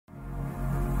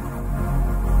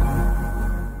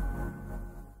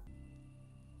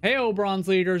Heyo, Bronze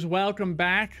Leaders, welcome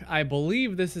back. I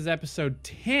believe this is episode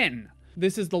 10.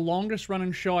 This is the longest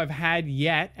running show I've had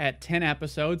yet at 10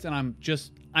 episodes, and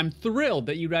I'm thrilled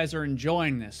that you guys are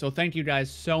enjoying this. So thank you guys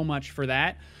so much for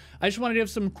that. I just want to give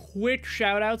some quick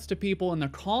shout outs to people in the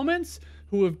comments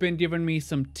who have been giving me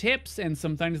some tips and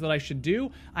some things that I should do.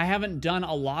 I haven't done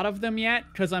a lot of them yet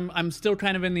because I'm still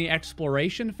kind of in the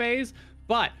exploration phase,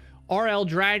 but RL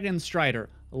Dragonstrider,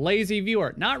 Lazy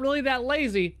Viewer, not really that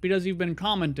lazy because you've been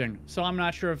commenting, so I'm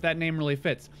not sure if that name really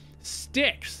fits.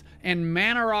 Styx and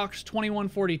Manarox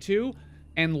 2142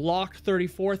 and Locked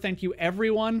 34, thank you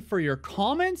everyone for your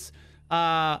comments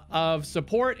of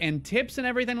support and tips and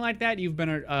everything like that. You've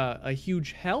been a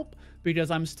huge help because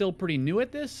I'm still pretty new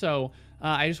at this, so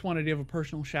I just wanted to give a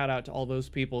personal shout out to all those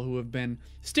people who have been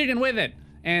sticking with it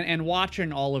and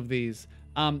watching all of these.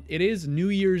 It is New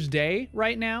Year's Day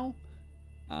right now.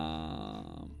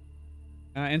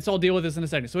 And so I'll deal with this in a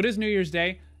second. So it is New Year's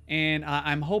Day, and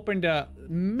I'm hoping to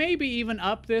maybe even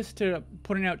up this to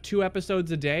putting out 2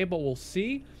 episodes a day, but we'll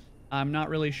see. I'm not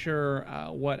really sure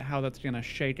how that's going to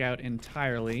shake out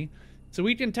entirely. So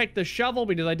we can take the shovel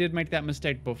because I did make that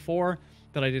mistake before,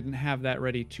 that I didn't have that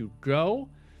ready to go.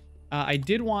 I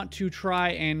did want to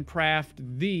try and craft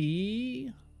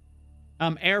the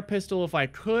air pistol if I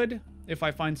could. If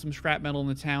I find some scrap metal in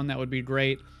the town, that would be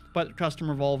great. But custom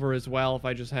revolver as well, if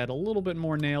I just had a little bit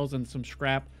more nails and some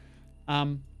scrap.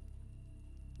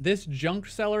 This junk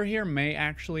seller here may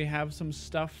actually have some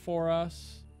stuff for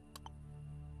us.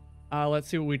 Let's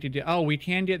see what we could get. Oh, we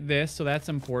can get this, so that's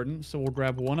important. So we'll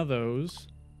grab one of those.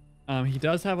 He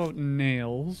does have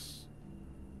nails.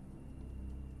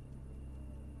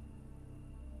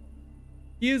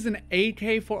 He is an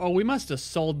AK-4. Oh, we must have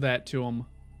sold that to him.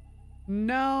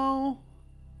 No.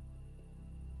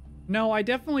 No, I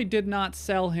definitely did not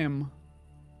sell him.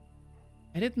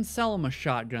 I didn't sell him a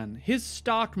shotgun. His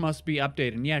stock must be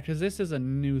updated. Yeah, because this is a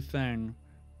new thing.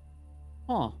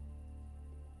 Huh.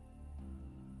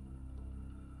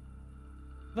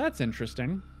 That's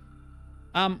interesting.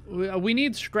 We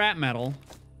need scrap metal.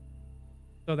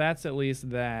 So that's at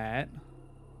least that.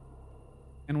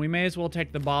 And we may as well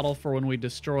take the bottle for when we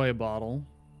destroy a bottle.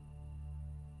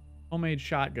 Homemade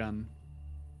shotgun.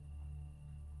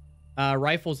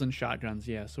 Rifles and shotguns,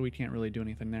 yeah, so we can't really do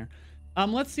anything there.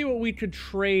 Let's see what we could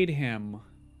trade him.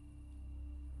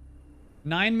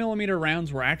 9mm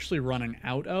rounds we're actually running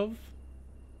out of.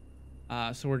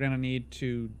 So we're gonna need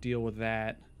to deal with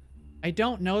that. I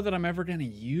don't know that I'm ever gonna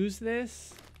use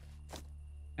this.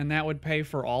 And that would pay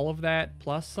for all of that,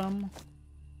 plus some.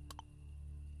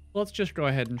 Let's just go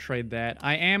ahead and trade that.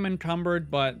 I am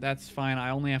encumbered, but that's fine. I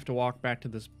only have to walk back to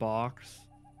this box.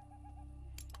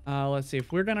 Let's see,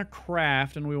 if we're gonna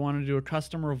craft and we want to do a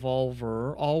custom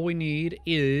revolver, all we need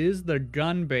is the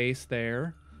gun base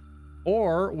there.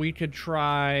 Or we could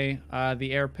try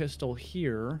the air pistol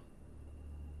here.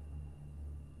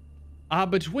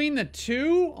 Between the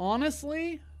two,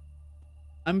 honestly,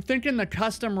 I'm thinking the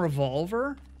custom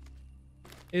revolver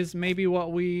is maybe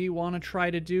what we want to try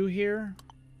to do here.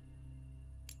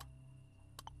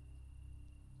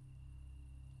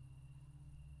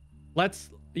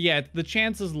 Yeah, the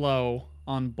chance is low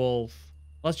on both.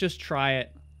 Let's just try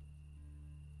it.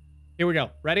 Here we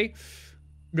go. Ready?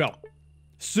 Go.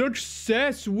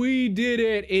 Success! We did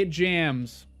it! It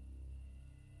jams.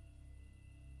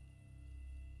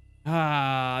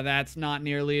 That's not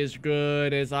nearly as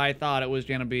good as I thought it was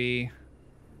gonna be.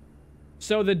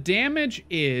 So the damage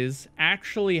is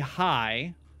actually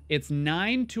high. It's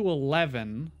 9 to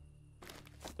 11.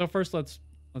 So first let's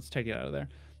take it out of there.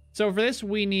 So for this,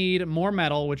 we need more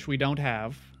metal, which we don't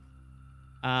have.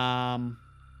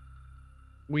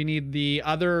 We need the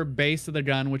other base of the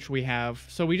gun, which we have.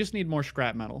 So we just need more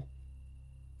scrap metal.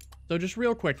 So just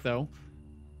real quick, though.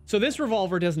 So this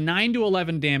revolver does 9 to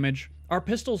 11 damage. Our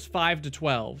pistol's 5 to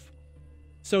 12.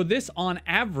 So this, on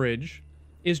average,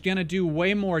 is going to do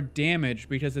way more damage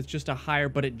because it's just a higher,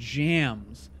 but it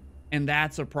jams. And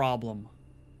that's a problem.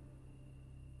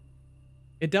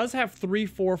 It does have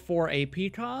 344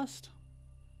 AP cost,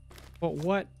 but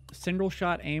what? Single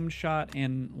shot, aimed shot,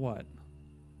 and what?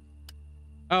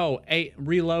 Oh,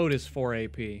 reload is 4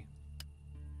 AP. I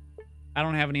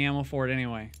don't have any ammo for it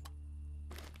anyway.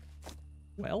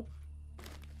 Well.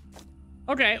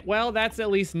 Okay, well, that's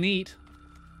at least neat.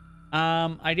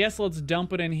 I guess let's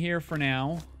dump it in here for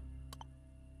now.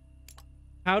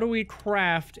 How do we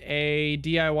craft a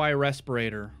DIY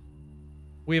respirator?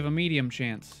 We have a medium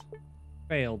chance.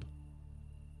 Failed.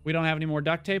 We don't have any more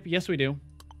duct tape? Yes, we do.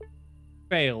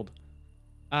 Failed.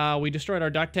 We destroyed our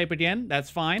duct tape again. That's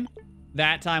fine.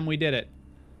 That time we did it.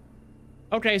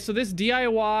 Okay, so this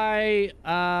DIY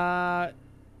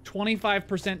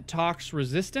 25% tox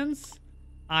resistance.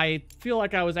 I feel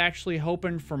like I was actually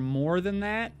hoping for more than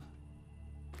that.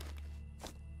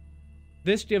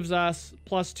 This gives us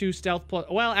 +2 stealth plus...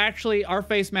 Well, actually, our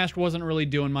face mask wasn't really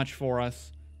doing much for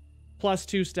us.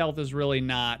 +2 stealth is really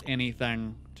not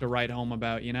anything to write home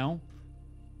about, you know?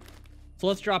 So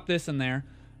let's drop this in there.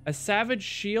 A savage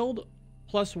shield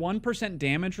plus 1%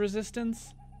 damage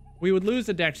resistance. We would lose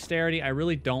the dexterity. I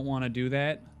really don't want to do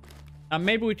that.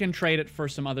 Maybe we can trade it for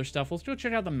some other stuff. Let's go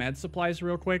check out the med supplies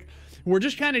real quick. We're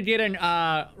just kind of getting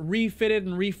refitted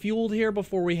and refueled here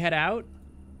before we head out.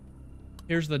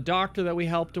 Here's the doctor that we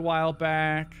helped a while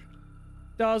back.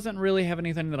 Doesn't really have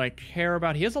anything that I care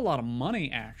about. He has a lot of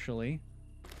money, actually.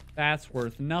 That's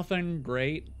worth nothing.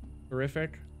 Great.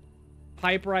 Terrific.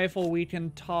 Pipe rifle we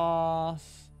can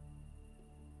toss.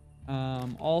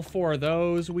 All 4 of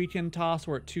those we can toss.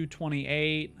 We're at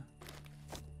 228.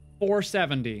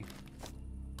 470.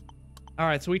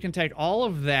 Alright, so we can take all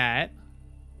of that.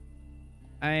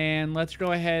 And let's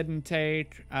go ahead and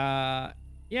take...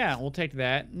 yeah, we'll take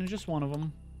that. And just one of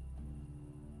them.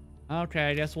 Okay,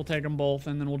 I guess we'll take them both,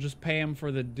 and then we'll just pay them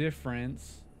for the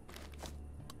difference.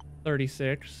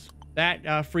 36.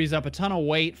 That frees up a ton of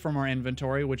weight from our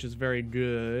inventory, which is very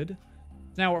good.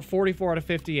 Now we're at 44 out of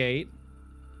 58.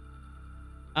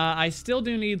 I still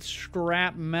do need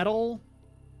scrap metal.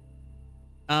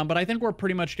 But I think we're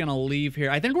pretty much going to leave here.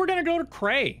 I think we're going to go to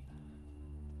Cray.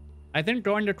 I think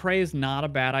going to Cray is not a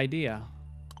bad idea.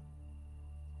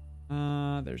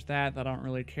 There's that I don't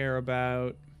really care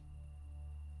about.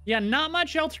 Yeah, not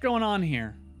much else going on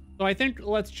here. So I think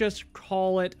let's just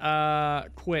call it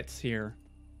quits here.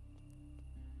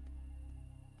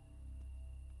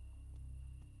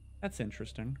 That's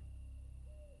interesting.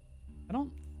 I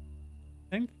don't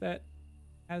think that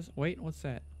has... Wait, what's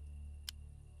that?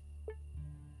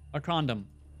 A condom.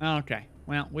 Okay.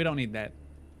 Well, we don't need that.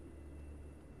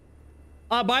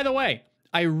 By the way,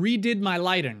 I redid my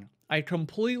lighting. I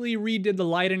completely redid the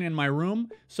lighting in my room,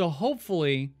 so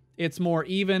hopefully it's more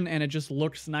even and it just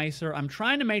looks nicer. I'm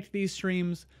trying to make these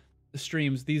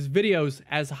these videos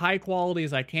as high quality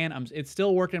as I can. It's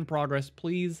still work in progress.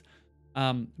 Please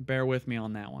bear with me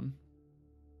on that one.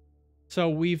 So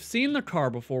we've seen the car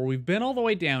before. We've been all the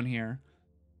way down here.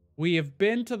 We have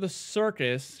been to the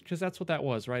circus, because that's what that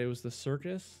was, right? It was the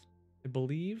circus, I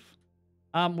believe.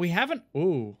 We haven't...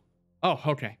 Ooh. Oh,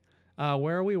 okay.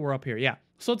 Where are we? We're up here. Yeah.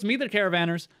 So let's meet the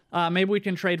caravanners. Maybe we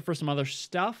can trade for some other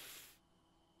stuff.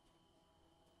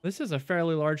 This is a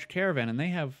fairly large caravan, and they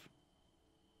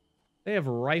have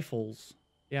rifles.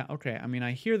 Yeah, okay. I mean,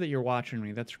 I hear that you're watching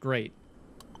me. That's great.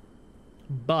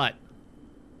 But...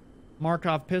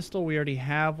 Markov pistol, we already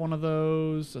have one of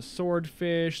those. A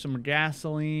swordfish, some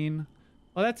gasoline.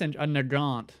 Oh, that's a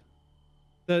Nagant.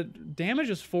 The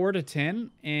damage is 4 to 10,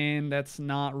 and that's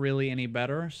not really any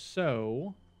better.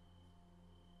 So,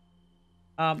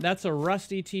 that's a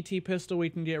rusty TT pistol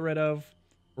we can get rid of.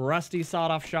 Rusty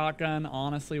sawed-off shotgun,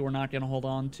 honestly, we're not going to hold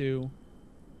on to.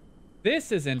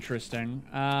 This is interesting.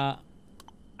 I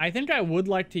think I would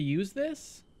like to use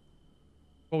this.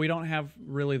 But we don't have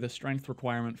really the strength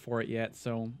requirement for it yet,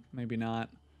 so maybe not.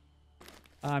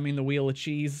 I mean, the wheel of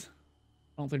cheese.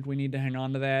 I don't think we need to hang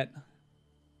on to that.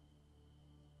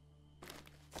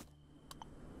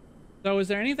 So is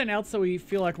there anything else that we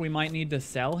feel like we might need to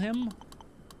sell him?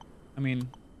 I mean...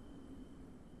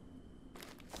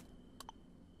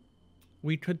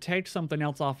 We could take something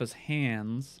else off his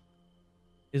hands.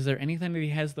 Is there anything that he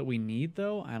has that we need,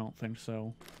 though? I don't think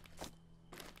so.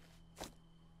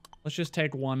 Let's just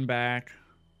take one back.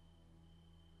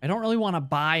 I don't really want to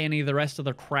buy any of the rest of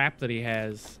the crap that he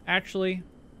has. Actually,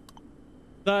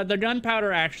 the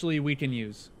gunpowder, actually, we can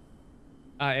use.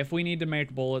 If we need to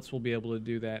make bullets, we'll be able to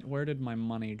do that. Where did my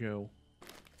money go?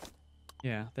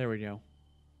 Yeah, there we go.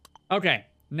 Okay,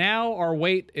 now our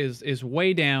weight is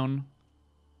way down.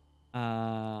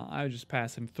 I was just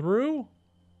passing through.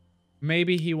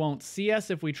 Maybe he won't see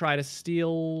us if we try to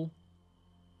steal...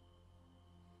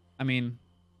 I mean...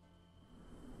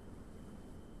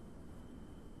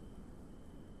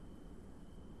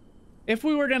 If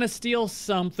we were going to steal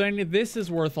something, this is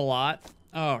worth a lot.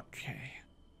 Okay.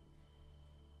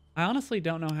 I honestly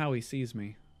don't know how he sees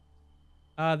me.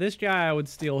 This guy, I would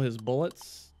steal his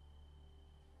bullets.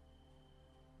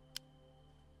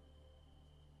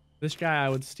 This guy, I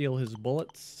would steal his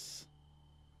bullets.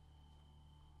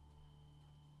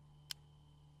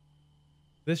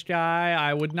 This guy,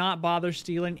 I would not bother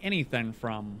stealing anything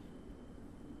from.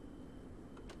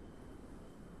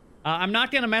 I'm not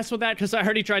going to mess with that because I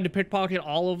already tried to pickpocket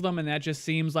all of them, and that just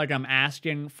seems like I'm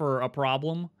asking for a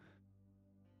problem.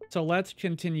 So let's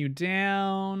continue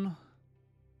down.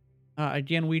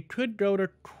 Again, we could go to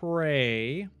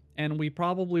Cray, and we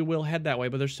probably will head that way,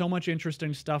 but there's so much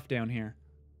interesting stuff down here.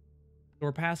 So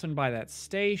we're passing by that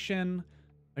station.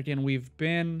 Again, we've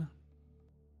been...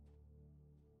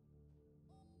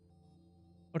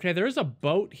 Okay, there's a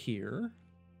boat here.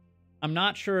 I'm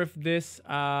not sure if this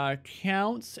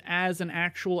counts as an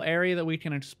actual area that we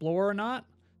can explore or not.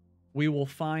 We will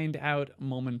find out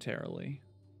momentarily.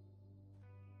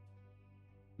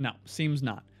 No, seems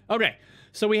not. Okay,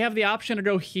 so we have the option to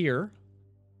go here.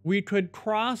 We could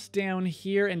cross down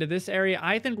here into this area.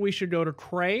 I think we should go to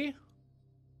Cray.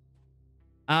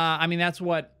 I mean, that's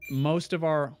what most of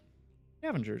our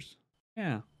scavengers.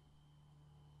 Yeah.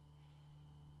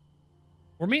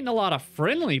 We're meeting a lot of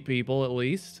friendly people, at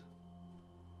least.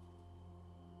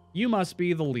 You must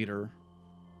be the leader.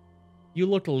 You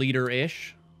look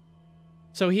leader-ish.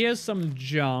 So he has some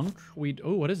junk.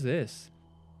 Oh, what is this?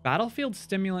 Battlefield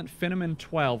stimulant Phenomen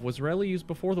 12 was rarely used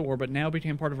before the war, but now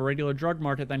became part of a regular drug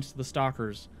market thanks to the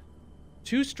stalkers.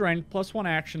 2 strength, +1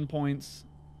 action points.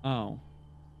 Oh.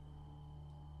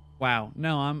 Wow.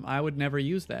 No, I would never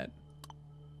use that.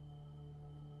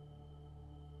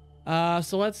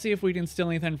 So let's see if we can steal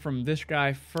anything from this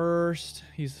guy first.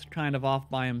 He's kind of off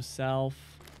by himself.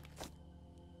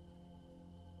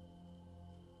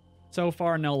 So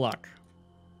far, no luck.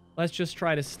 Let's just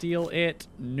try to steal it.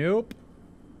 Nope.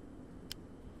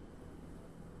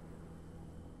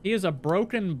 He is a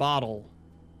broken bottle.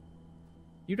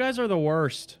 You guys are the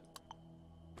worst.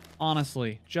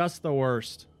 Honestly, just the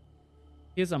worst.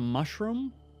 He has a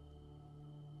mushroom?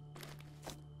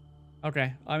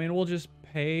 Okay, I mean, we'll just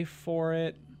pay for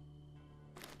it.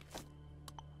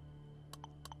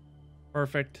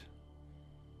 Perfect.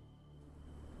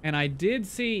 And I did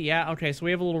see, yeah, okay, so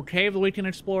we have a little cave that we can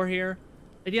explore here.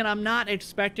 Again, I'm not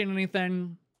expecting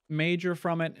anything major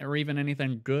from it or even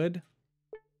anything good.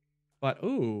 But,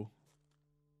 ooh.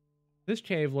 This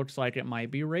cave looks like it might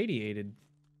be radiated. Is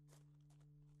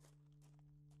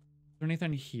there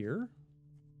anything here?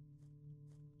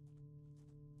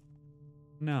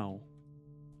 No.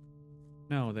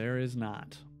 No, there is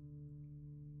not.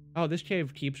 Oh, this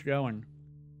cave keeps going.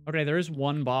 Okay, there is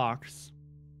one box.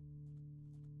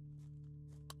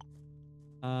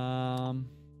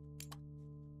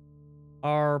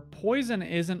 Our poison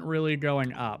isn't really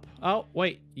going up. Oh,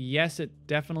 wait. Yes, it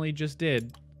definitely just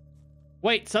did.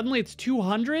 Wait, suddenly it's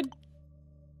 200?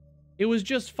 It was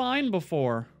just fine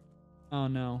before. Oh,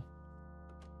 no.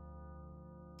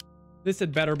 This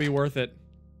had better be worth it.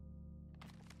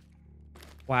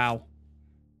 Wow.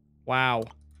 Wow.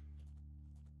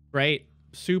 Great.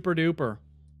 Super duper.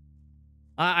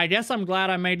 I guess I'm glad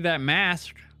I made that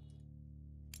mask.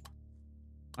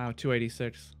 Wow,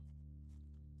 286.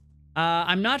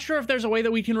 I'm not sure if there's a way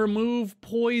that we can remove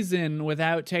poison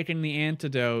without taking the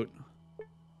antidote.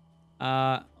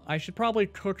 I should probably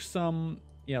cook some...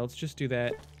 Yeah, let's just do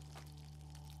that.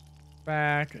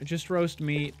 Back. Just roast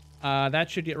meat. That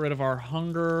should get rid of our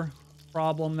hunger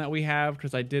problem that we have,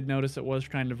 because I did notice it was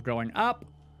kind of going up.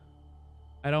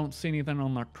 I don't see anything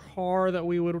on the car that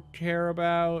we would care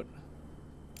about.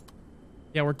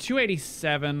 Yeah, we're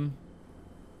 287.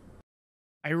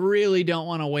 I really don't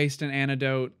want to waste an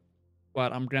antidote,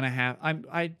 but I'm gonna have...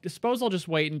 I suppose I'll just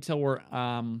wait until we're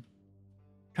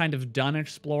kind of done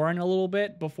exploring a little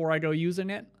bit before I go using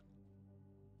it.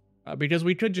 Because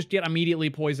we could just get immediately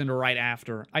poisoned right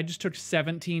after. I just took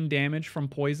 17 damage from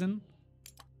poison.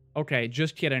 Okay,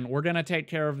 just kidding. We're gonna take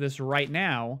care of this right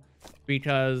now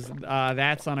because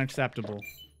that's unacceptable.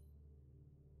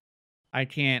 I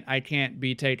can't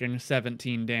be taking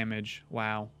 17 damage.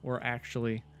 Wow, we're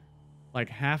actually like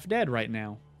half dead right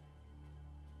now.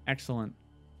 Excellent.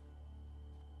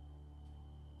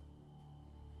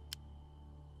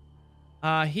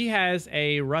 He has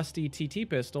a rusty TT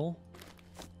pistol.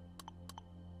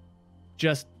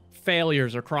 Just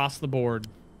failures across the board.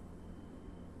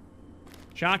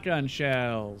 Shotgun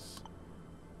shells.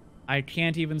 I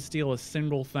can't even steal a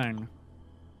single thing.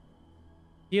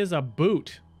 He has a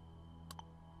boot.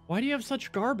 Why do you have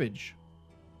such garbage?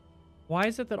 Why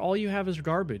is it that all you have is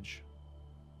garbage?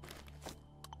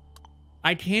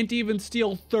 I can't even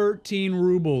steal 13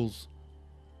 rubles.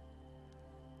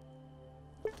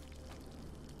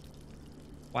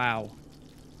 Wow.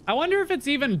 I wonder if it's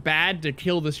even bad to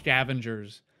kill the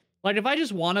scavengers. Like, if I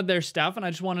just wanted their stuff and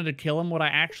I just wanted to kill them, would I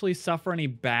actually suffer any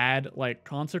bad, like,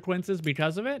 consequences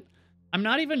because of it? I'm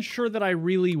not even sure that I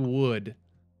really would.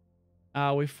 We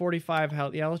have 45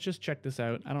 health. Yeah, let's just check this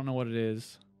out. I don't know what it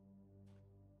is.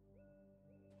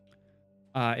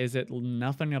 Is it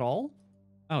nothing at all?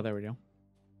 Oh, there we go.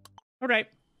 Okay.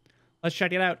 Let's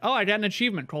check it out. Oh, I got an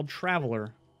achievement called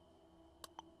Traveler.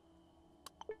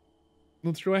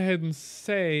 Let's go ahead and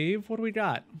save. What do we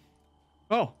got?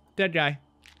 Oh, dead guy.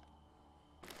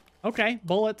 Okay,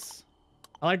 bullets.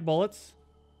 I like bullets.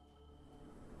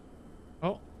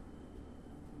 Oh.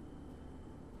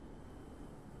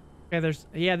 Okay, there's...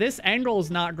 Yeah, this angle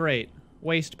is not great.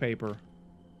 Waste paper.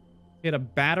 Get a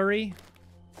battery.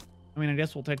 I mean, I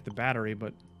guess we'll take the battery,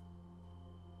 but...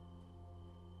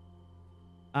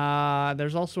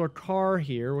 there's also a car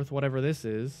here with whatever this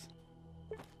is.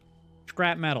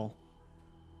 Scrap metal.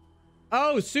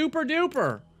 Oh, super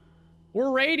duper!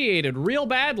 We're radiated real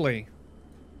badly.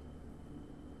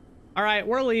 Alright,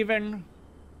 we're leaving.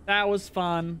 That was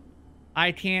fun.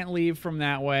 I can't leave from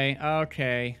that way.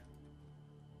 Okay.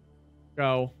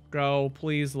 Go. Go.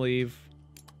 Please leave.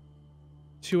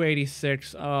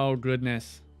 286. Oh,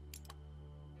 goodness.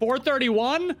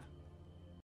 431?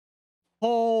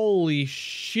 Holy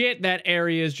shit, that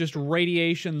area is just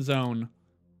radiation zone.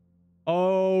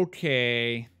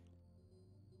 Okay.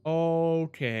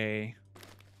 Okay.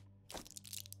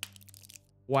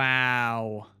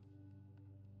 Wow.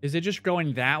 Is it just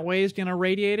going that way is gonna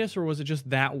radiate us, or was it just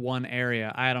that one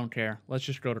area? I don't care. Let's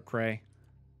just go to Cray.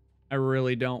 I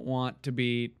really don't want to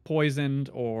be poisoned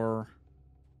or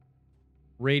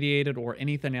radiated or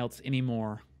anything else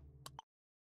anymore.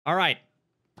 All right.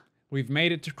 We've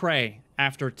made it to Cray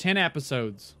after 10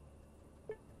 episodes.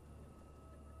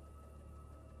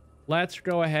 Let's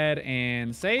go ahead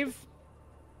and save.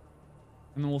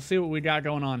 And then we'll see what we got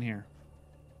going on here.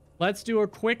 Let's do a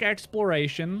quick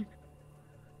exploration.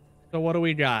 So what do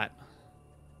we got?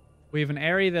 We have an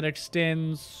area that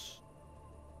extends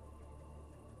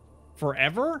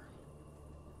forever?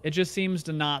 It just seems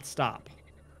to not stop.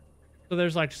 So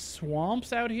there's like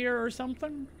swamps out here or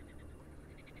something?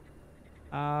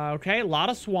 Okay, a lot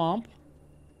of swamp.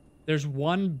 There's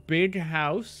one big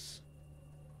house.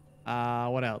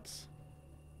 What else?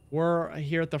 We're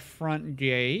here at the front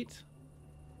gate.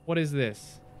 What is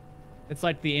this? It's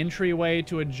like the entryway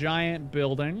to a giant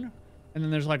building. And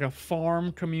then there's like a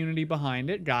farm community behind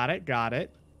it. Got it, got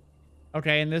it.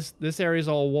 Okay, and this area's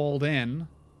all walled in.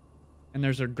 And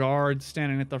there's a guard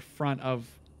standing at the front of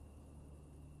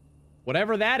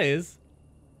whatever that is.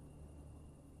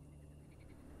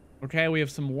 Okay, we have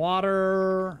some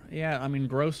water. Yeah, I mean,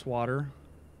 gross water.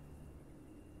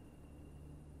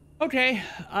 Okay,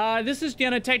 this is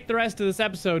gonna take the rest of this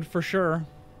episode for sure.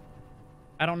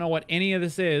 I don't know what any of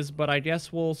this is, but I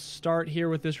guess we'll start here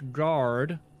with this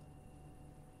guard.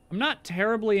 I'm not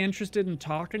terribly interested in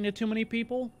talking to too many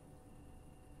people.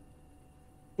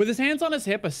 With his hands on his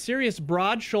hip, a serious,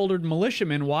 broad-shouldered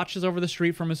militiaman watches over the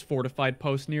street from his fortified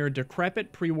post near a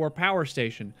decrepit pre-war power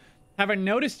station. Having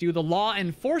noticed you, the law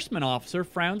enforcement officer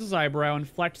frowns his eyebrow and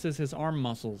flexes his arm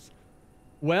muscles.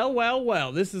 Well, well,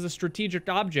 well, this is a strategic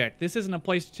object. This isn't a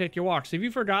place to take your walks. Have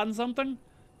you forgotten something?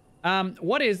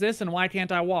 What is this and why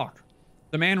can't I walk?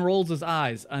 The man rolls his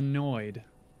eyes, annoyed.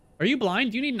 Are you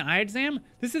blind? Do you need an eye exam?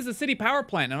 This is a city power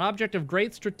plant, an object of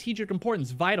great strategic importance,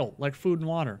 vital, like food and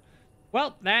water.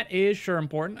 Well, that is sure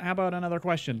important. How about another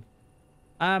question?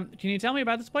 Can you tell me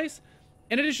about this place?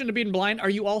 In addition to being blind, are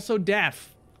you also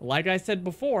deaf? Like I said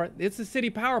before, it's a city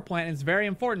power plant and it's very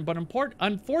important, but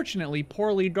unfortunately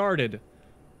poorly guarded.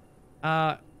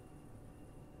 I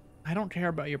don't care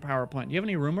about your power plant. Do you have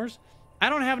any rumors? I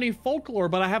don't have any folklore,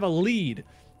 but I have a lead.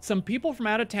 Some people from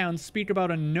out of town speak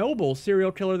about a noble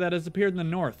serial killer that has appeared in the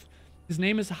north. His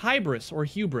name is Hybris, or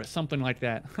Hubris, something like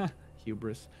that.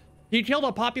 Hubris. He killed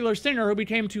a popular singer who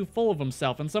became too full of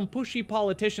himself, and some pushy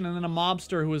politician, and then a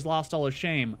mobster who has lost all his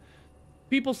shame.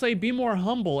 People say be more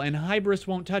humble and hybris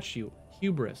won't touch you.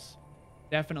 Hubris.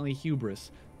 Definitely hubris.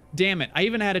 Damn it. I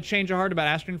even had a change of heart about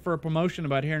asking for a promotion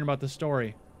about hearing about the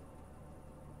story.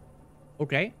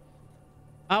 Okay.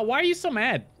 Why are you so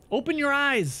mad? Open your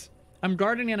eyes. I'm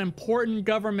guarding an important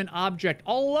government object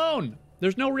all alone.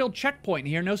 There's no real checkpoint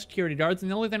here, no security guards,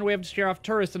 and the only thing we have to scare off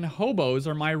tourists and hobos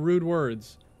are my rude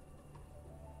words.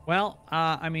 Well,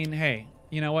 I mean, hey,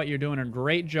 you know what? You're doing a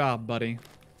great job, buddy.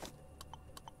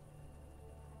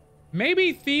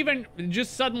 Maybe thieving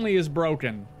just suddenly is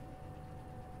broken.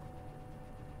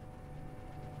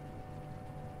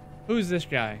 Who's this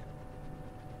guy?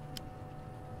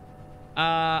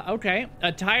 Okay.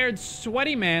 A tired,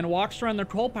 sweaty man walks around the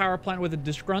coal power plant with a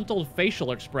disgruntled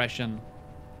facial expression.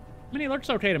 I mean, he looks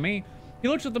okay to me. He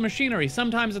looks at the machinery,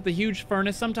 sometimes at the huge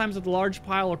furnace, sometimes at the large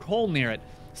pile of coal near it,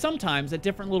 sometimes at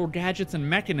different little gadgets and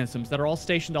mechanisms that are all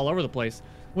stationed all over the place.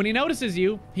 When he notices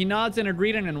you, he nods in a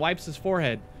greeting and wipes his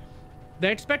forehead.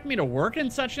 They expect me to work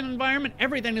in such an environment?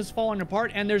 Everything is falling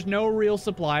apart and there's no real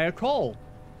supply of coal.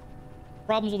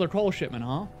 Problems with their coal shipment,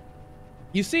 huh?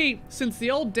 You see, since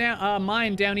the old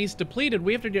mine down east depleted,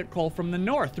 we have to get coal from the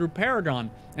north through Paragon.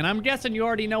 And I'm guessing you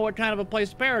already know what kind of a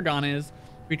place Paragon is.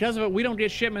 Because of it, we don't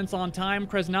get shipments on time,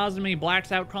 KRASNOZNAMENNY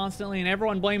blacks out constantly, and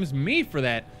everyone blames me for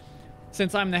that.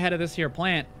 Since I'm the head of this here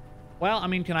plant. Well, I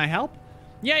mean, can I help?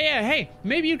 Yeah, hey,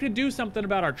 maybe you could do something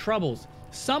about our troubles.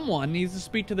 Someone needs to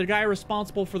speak to the guy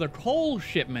responsible for the coal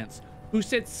shipments, who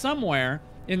sits somewhere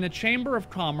in the Chamber of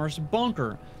Commerce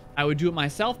bunker. I would do it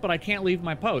myself, but I can't leave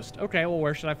my post. Okay, well,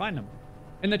 where should I find him?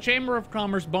 In the Chamber of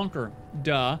Commerce bunker.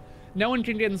 Duh. No one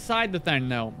can get inside the thing,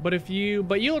 though. But you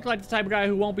look like the type of guy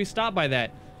who won't be stopped by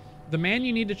that. The man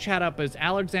you need to chat up is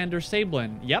Alexander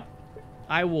Sablin. Yep.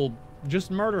 I will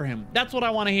just murder him. That's what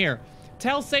I want to hear.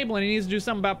 Tell Sablin he needs to do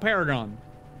something about Paragon.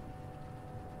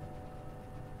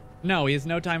 No, he has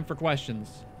no time for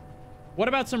questions. What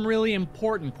about some really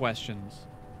important questions?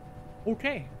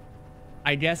 Okay.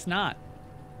 I guess not.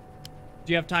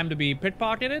 Do you have time to be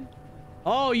pickpocketed?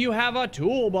 Oh, you have a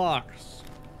toolbox.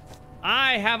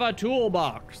 I have a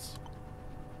toolbox.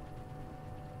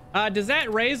 Does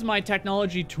that raise my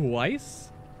technology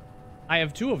twice? I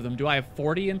have 2 of them. Do I have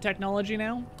 40 in technology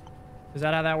now? Is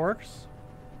that how that works?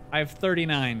 I have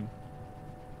 39.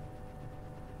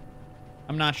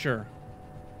 I'm not sure.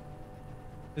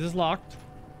 Is this locked?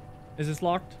 Is this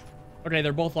locked? Okay,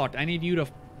 they're both locked. I need you to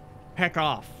peck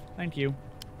off. Thank you.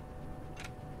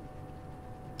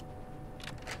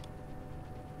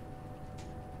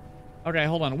 Okay,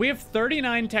 hold on. We have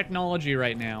 39 technology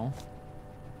right now.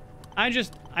 I'm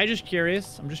just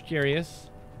curious. I'm just curious.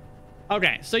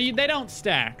 Okay, so they don't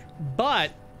stack,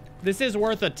 but this is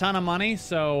worth a ton of money,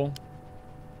 so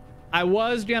I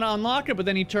was gonna unlock it, but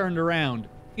then he turned around.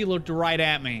 He looked right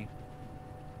at me.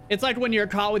 It's like when you're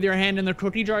caught with your hand in the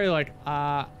cookie jar, you're like,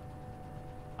 I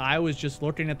was just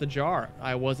looking at the jar.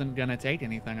 I wasn't gonna take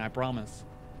anything, I promise.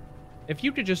 If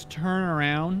you could just turn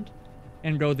around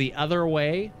and go the other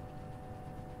way.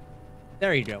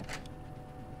 There you go.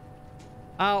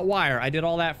 Wire. I did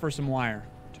all that for some wire.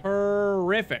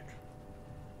 Terrific.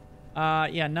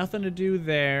 Yeah, nothing to do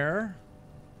there.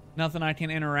 Nothing I can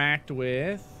interact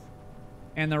with.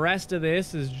 And the rest of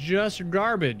this is just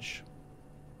garbage.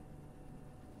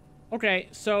 Okay,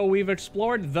 so we've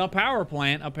explored the power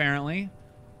plant, apparently.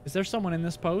 Is there someone in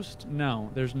this post? No,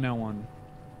 there's no one.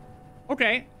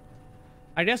 Okay.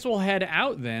 I guess we'll head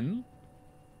out then.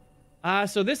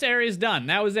 So this area is done.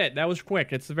 That was it. That was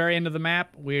quick. It's the very end of the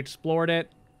map. We explored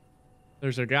it.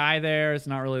 There's a guy there. It's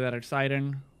not really that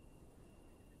exciting.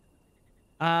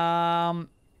 I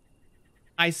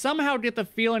somehow get the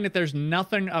feeling that there's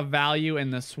nothing of value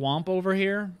in the swamp over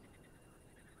here.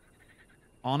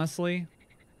 Honestly.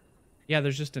 Yeah,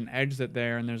 there's just an exit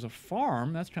there, and there's a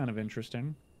farm. That's kind of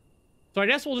interesting. So I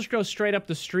guess we'll just go straight up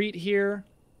the street here.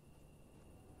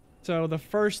 So the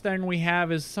first thing we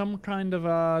have is some kind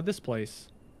of, this place.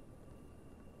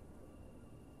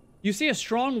 You see a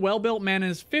strong, well-built man in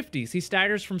his 50s. He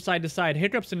staggers from side to side,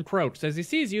 hiccups and croaks. As he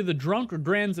sees you, the drunk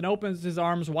grins and opens his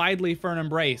arms widely for an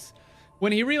embrace.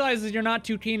 When he realizes you're not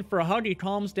too keen for a hug, he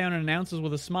calms down and announces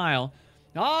with a smile,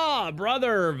 "Ah,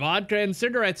 brother, vodka and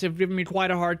cigarettes have given me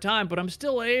quite a hard time, but I'm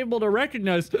still able to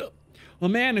recognize a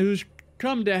man who's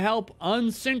come to help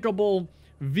unsinkable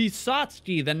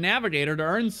Vysotsky, the navigator, to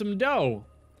earn some dough.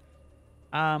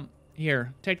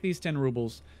 Here, take these 10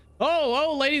 rubles.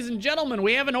 Oh, ladies and gentlemen,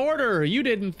 we have an order. You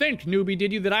didn't think, newbie,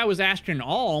 did you, that I was asking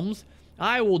alms?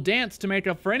 I will dance to make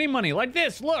up for any money. Like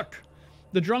this, look."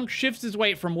 The drunk shifts his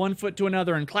weight from one foot to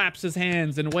another and claps his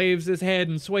hands and waves his head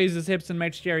and sways his hips and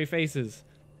makes scary faces.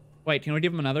 Wait, can we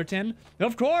give him another 10?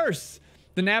 Of course!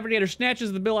 The navigator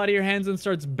snatches the bill out of your hands and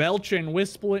starts belching,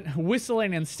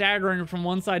 whistling and staggering from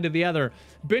one side to the other,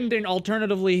 bending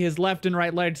alternatively his left and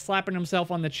right legs, slapping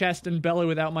himself on the chest and belly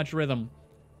without much rhythm.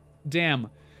 Damn.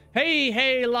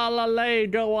 Hey, la la lay,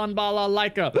 go on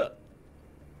balalaika.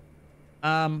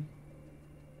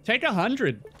 Take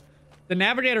 100. The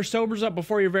navigator sobers up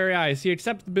before your very eyes. He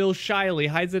accepts the bill shyly,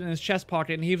 hides it in his chest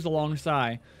pocket, and heaves a long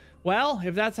sigh. Well,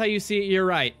 if that's how you see it, you're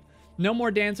right. No more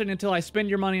dancing until I spend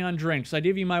your money on drinks. I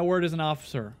give you my word as an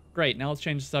officer. Great, now let's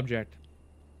change the subject.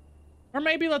 Or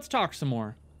maybe let's talk some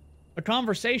more. A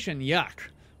conversation, yuck.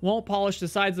 Won't polish the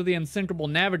sides of the unsinkable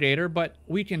navigator, but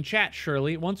we can chat,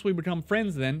 surely. Once we become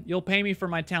friends, then, you'll pay me for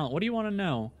my talent. What do you want to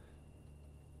know?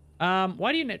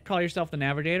 Why do you call yourself the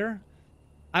navigator?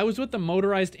 I was with the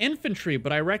motorized infantry,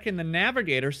 but I reckon the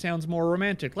navigator sounds more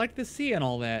romantic, like the sea and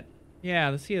all that. Yeah,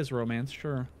 the sea is romance,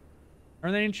 sure.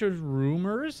 Are there any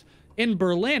rumors? In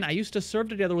Berlin, I used to serve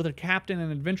together with a captain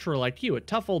and adventurer like you, a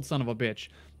tough old son of a bitch.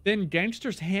 Then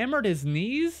gangsters hammered his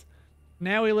knees?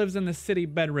 Now he lives in the city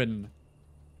bedridden.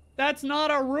 That's not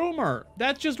a rumor.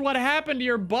 That's just what happened to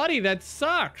your buddy. That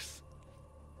sucks.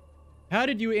 How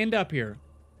did you end up here?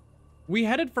 We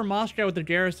headed for Moscow with the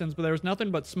garrisons, but there was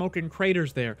nothing but smoking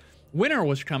craters there. Winter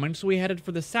was coming, so we headed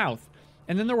for the south.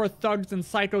 And then there were thugs and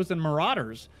psychos and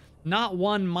marauders. Not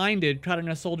one minded cutting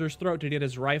a soldier's throat to get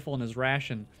his rifle and his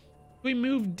ration. We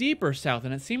moved deeper south,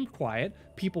 and it seemed quiet.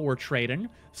 People were trading.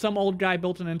 Some old guy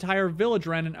built an entire village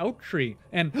around an oak tree.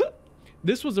 And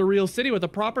this was a real city with a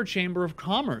proper chamber of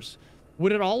commerce.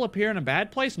 Would it all appear in a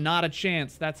bad place? Not a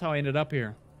chance. That's how I ended up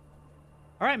here.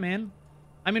 All right, man.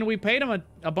 I mean, we paid him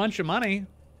a bunch of money.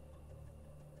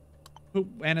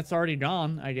 And it's already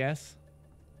gone, I guess.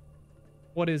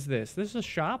 What is this? This is a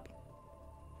shop?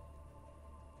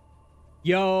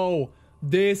 Yo,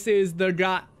 this is the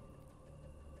guy.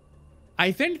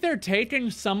 I think they're taking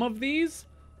some of these.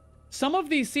 Some of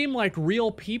these seem like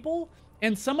real people,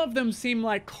 and some of them seem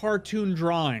like cartoon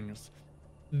drawings.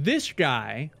 This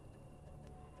guy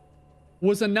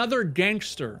was another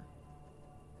gangster.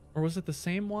 Or was it the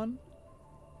same one?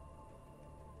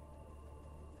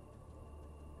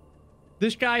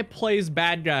 This guy plays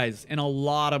bad guys in a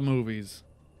lot of movies.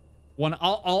 When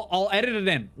I'll edit it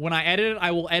in. When I edit it, I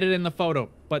will edit in the photo,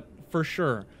 but for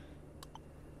sure.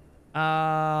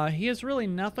 He has really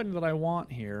nothing that I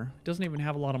want here. Doesn't even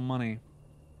have a lot of money.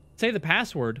 Say the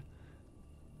password.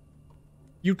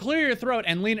 You clear your throat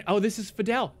and lean... Oh, this is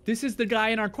Fidel. This is the guy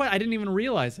in our quest. I didn't even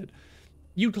realize it.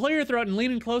 You clear your throat and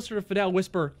leaning closer to Fidel,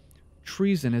 whisper,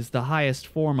 treason is the highest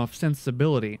form of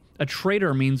sensibility. A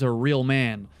traitor means a real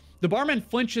man. The barman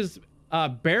flinches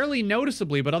barely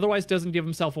noticeably, but otherwise doesn't give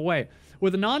himself away.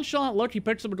 With a nonchalant look, he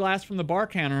picks up a glass from the bar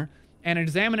counter and,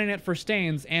 examining it for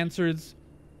stains, answers,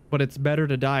 but it's better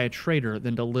to die a traitor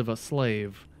than to live a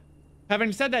slave.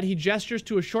 Having said that, he gestures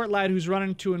to a short lad who's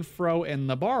running to and fro in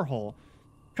the bar hole.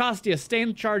 Kostya, stay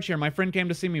in charge here. My friend came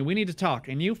to see me. We need to talk,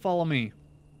 and you follow me.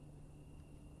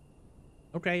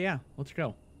 Okay, yeah, let's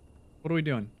go. What are we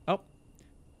doing? Oh.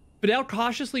 Fidel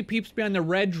cautiously peeps behind the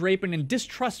red draping and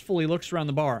distrustfully looks around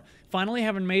the bar. Finally,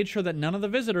 having made sure that none of the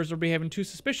visitors are behaving too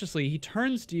suspiciously, he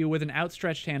turns to you with an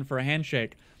outstretched hand for a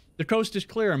handshake. The coast is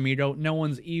clear, amigo. No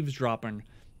one's eavesdropping.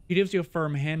 He gives you a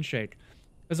firm handshake.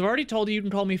 As I've already told you, you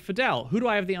can call me Fidel. Who do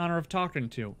I have the honor of talking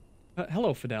to?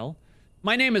 Hello, Fidel.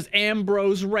 My name is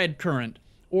Ambrose Redcurrent,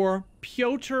 or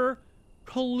Pyotr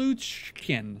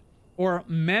Koluchkin, or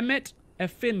Mehmet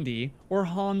Effendi, or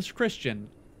Hans Christian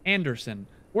Andersen.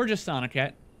 Or just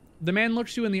Sonoket. The man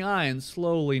looks you in the eye and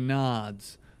slowly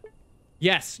nods.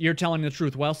 Yes, you're telling the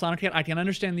truth. Well, Sonoket, I can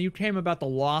understand that you came about the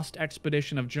lost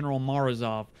expedition of General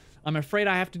Morozov. I'm afraid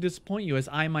I have to disappoint you, as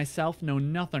I myself know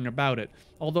nothing about it.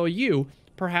 Although you,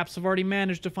 perhaps, have already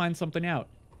managed to find something out.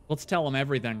 Let's tell him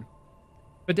everything.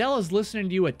 Fidel is listening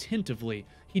to you attentively.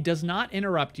 He does not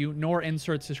interrupt you, nor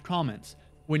inserts his comments.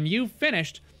 When you've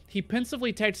finished, he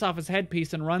pensively takes off his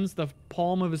headpiece and runs the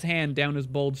palm of his hand down his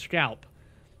bald scalp.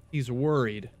 He's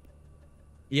worried.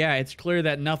 Yeah, it's clear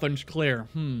that nothing's clear.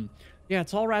 Yeah,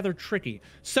 it's all rather tricky.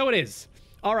 So it is.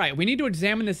 All right, we need to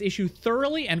examine this issue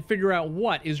thoroughly and figure out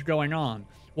what is going on,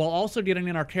 while also getting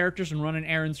in our characters and running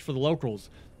errands for the locals.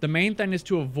 The main thing is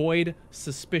to avoid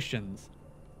suspicions.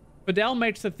 Fidel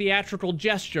makes a theatrical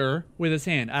gesture with his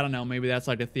hand. I don't know, maybe that's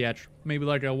like a maybe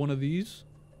like one of these?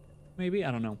 Maybe?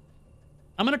 I don't know.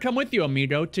 I'm gonna come with you,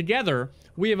 amigo. Together,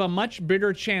 we have a much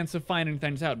bigger chance of finding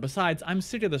things out. Besides, I'm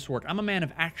sick of this work. I'm a man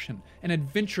of action, an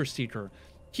adventure seeker.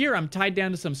 Here, I'm tied down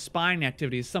to some spying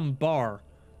activities, some bar.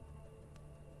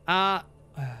 Yeah,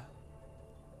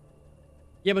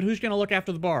 but who's gonna look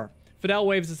after the bar? Fidel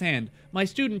waves his hand. My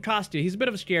student, Kostya, he's a bit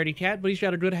of a scaredy cat, but he's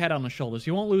got a good head on his shoulders. He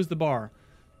won't lose the bar.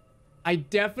 I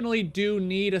definitely do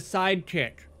need a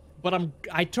sidekick. But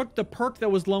I took the perk that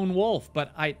was Lone Wolf,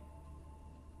 but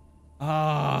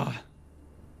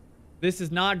this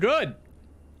is not good.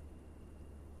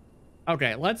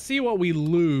 Okay, let's see what we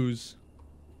lose.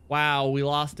 Wow, we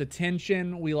lost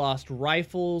attention, we lost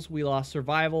rifles, we lost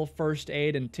survival, first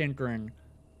aid, and tinkering.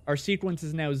 Our sequence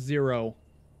is now 0.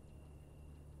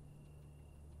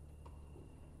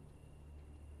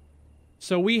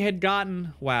 So we had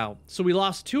gotten, wow. So we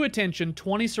lost 2 attention,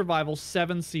 20 survival,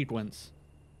 7 sequence.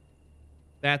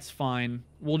 That's fine.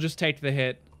 We'll just take the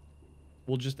hit.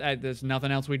 We'll just, there's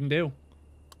nothing else we can do.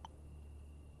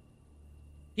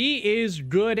 He is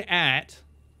good at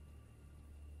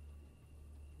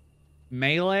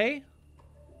melee.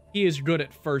 He is good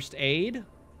at first aid.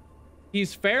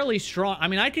 He's fairly strong. I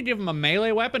mean, I could give him a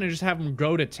melee weapon and just have him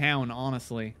go to town,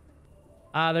 honestly.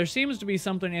 There seems to be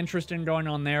something interesting going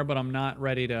on there, but I'm not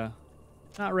ready to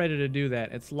do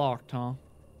that. It's locked, huh?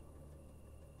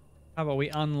 How about we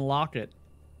unlock it?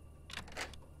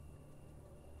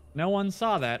 No one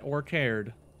saw that or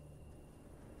cared.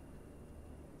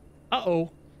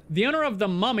 Uh-oh. The owner of the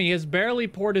mummy has barely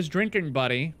poured his drinking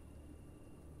buddy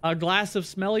a glass of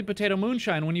smelly potato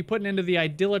moonshine when you put it into the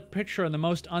idyllic picture in the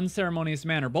most unceremonious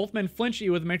manner. Both men flinch at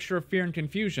you with a mixture of fear and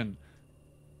confusion.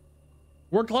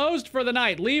 We're closed for the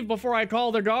night. Leave before I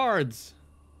call the guards.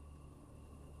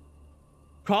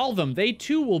 Call them. They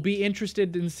too will be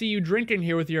interested in see you drinking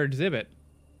here with your exhibit.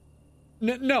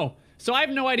 No. So I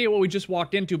have no idea what we just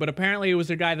walked into, but apparently it was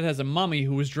a guy that has a mummy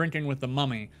who was drinking with the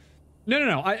mummy.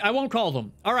 No. I won't call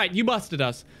them. All right, you busted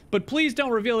us. But please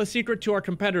don't reveal the secret to our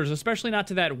competitors, especially not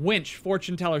to that winch,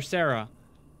 fortune teller Sarah.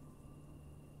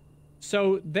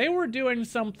 So they were doing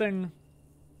something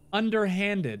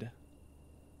underhanded.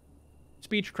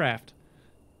 Speechcraft.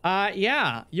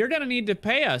 Yeah, you're gonna need to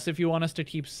pay us if you want us to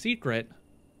keep secret.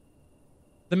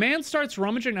 The man starts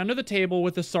rummaging under the table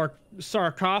with the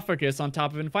sarcophagus on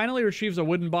top of it and finally retrieves a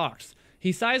wooden box.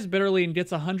 He sighs bitterly and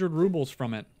gets 100 rubles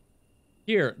from it.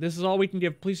 Here, this is all we can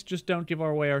give. Please just don't give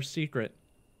away our secret.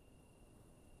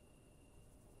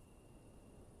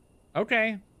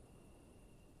 Okay.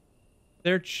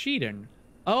 They're cheating.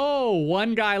 Oh,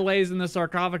 one guy lays in the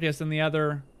sarcophagus and the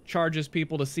other charges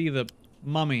people to see the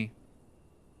mummy.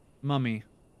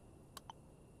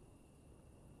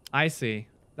 I see.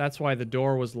 That's why the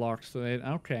door was locked. So they...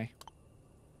 Okay.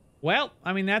 Well,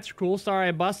 I mean, that's cool. Sorry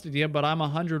I busted you, but I'm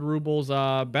 100 rubles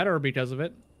better because of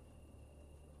it.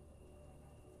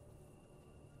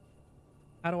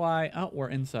 How do I... Oh, we're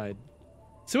inside.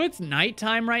 So it's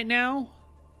nighttime right now.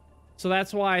 So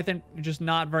that's why I think just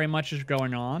not very much is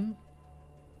going on.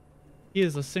 He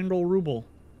is a single ruble.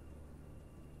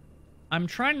 I'm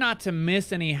trying not to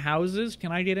miss any houses.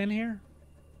 Can I get in here?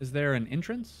 Is there an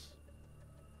entrance?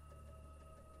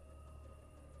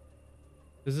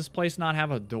 Does this place not have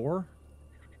a door?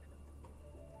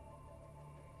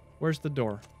 Where's the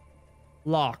door?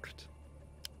 Locked.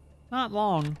 Not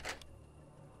long.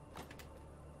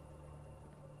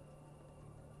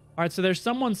 Alright, so there's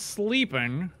someone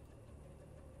sleeping.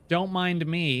 Don't mind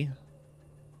me.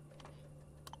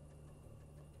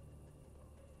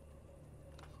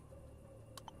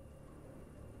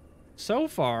 So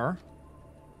far...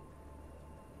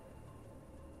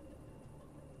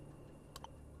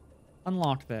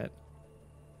 Unlock that.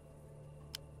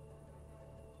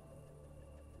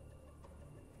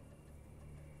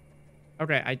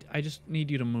 Okay, I just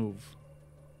need you to move.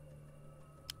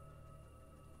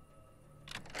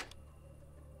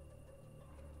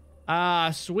 Ah,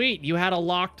 sweet. You had a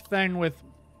locked thing with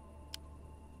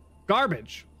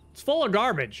garbage. It's full of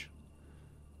garbage.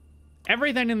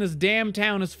 Everything in this damn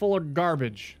town is full of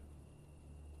garbage.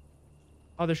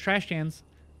 Oh, there's trash cans.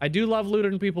 I do love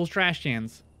looting people's trash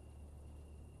cans.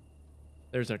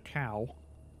 There's a cow.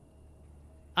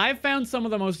 I've found some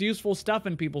of the most useful stuff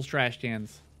in people's trash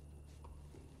cans.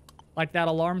 Like that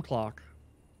alarm clock.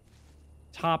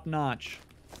 Top notch.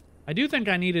 I do think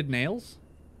I needed nails.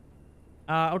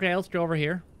 Okay, let's go over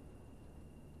here.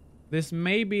 This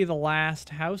may be the last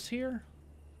house here.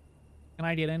 Can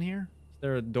I get in here? Is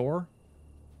there a door?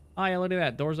 Oh yeah, look at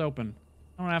that. Door's open.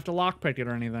 I don't have to lockpick it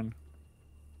or anything.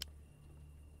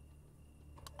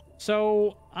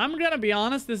 So, I'm gonna be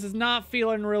honest, this is not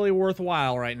feeling really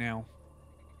worthwhile right now.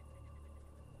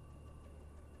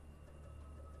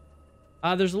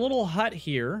 There's a little hut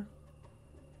here.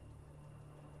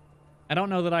 I don't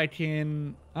know that I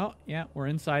can... Oh, yeah, we're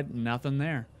inside. Nothing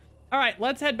there. Alright,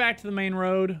 let's head back to the main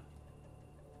road.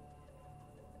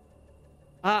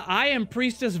 I am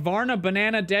Priestess Varna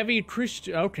Banana Devi Christ...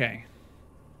 Okay.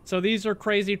 So these are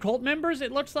crazy cult members,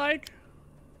 it looks like?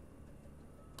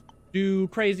 Do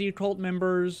crazy cult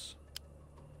members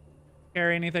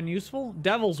carry anything useful?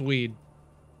 Devil's weed.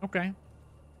 Okay.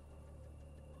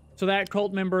 So that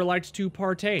cult member likes to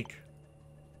partake.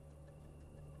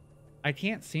 I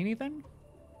can't see anything?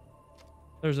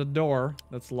 There's a door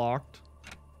that's locked.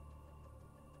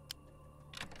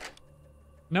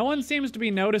 No one seems to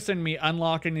be noticing me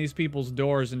unlocking these people's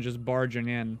doors and just barging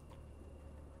in.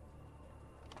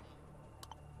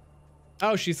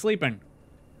 Oh, she's sleeping.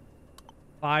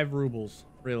 5 rubles.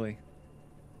 Really?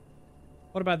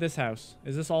 What about this house?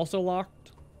 Is this also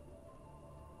locked?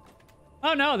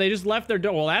 Oh no, they just left their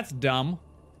door. Well, that's dumb.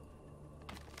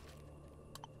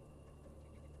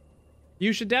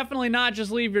 You should definitely not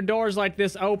just leave your doors like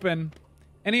this open.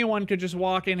 Anyone could just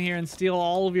walk in here and steal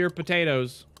all of your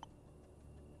potatoes.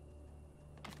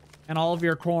 And all of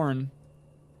your corn.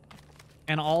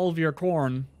 And all of your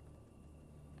corn.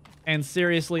 And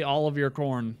seriously, all of your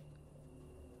corn.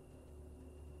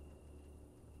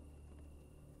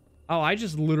 Oh, I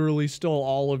just literally stole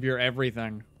all of your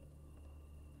everything.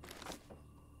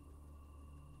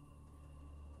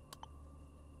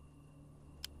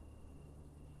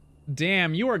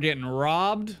 Damn, you are getting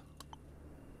robbed.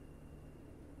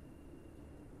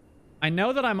 I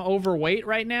know that I'm overweight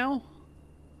right now.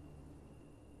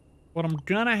 What I'm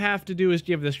gonna have to do is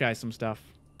give this guy some stuff.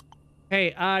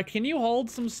 Hey, can you hold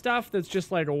some stuff that's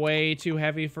just, like, way too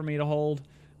heavy for me to hold?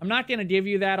 I'm not gonna give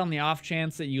you that on the off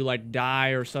chance that you, like, die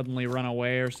or suddenly run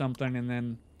away or something, and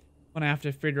then I'm gonna have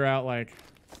to figure out, like...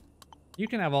 You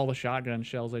can have all the shotgun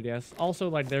shells, I guess. Also,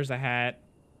 like, there's a hat.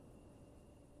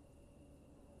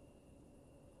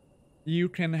 You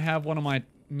can have one of my...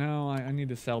 No, I need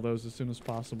to sell those as soon as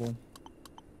possible.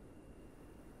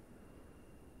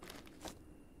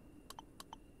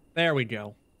 There we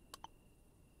go.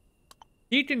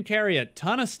 He can carry a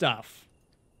ton of stuff.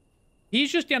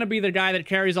 He's just gonna be the guy that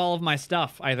carries all of my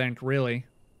stuff, I think, really.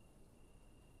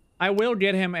 I will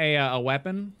get him a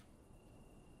weapon.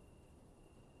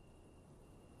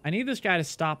 I need this guy to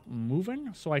stop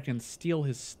moving so I can steal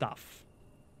his stuff.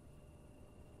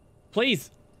 Please.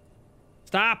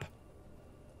 Stop.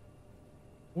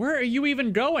 Where are you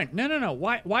even going? No, no, no.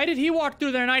 Why did he walk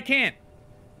through there and I can't?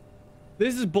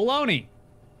 This is baloney.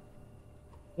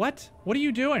 What? What are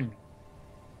you doing?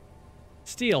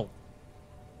 Steal.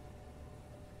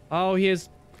 Oh, he is...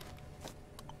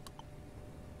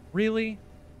 Really?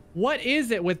 What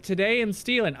is it with today and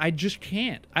stealing? I just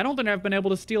can't. I don't think I've been able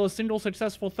to steal a single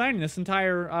successful thing this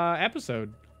entire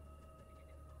episode.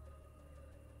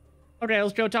 Okay,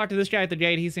 let's go talk to this guy at the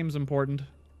gate. He seems important.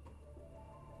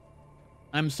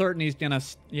 I'm certain he's gonna...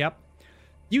 Yep.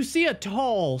 You see a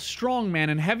tall, strong man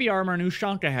in heavy armor and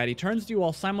Ushanka hat. He turns to you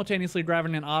while simultaneously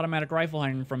grabbing an automatic rifle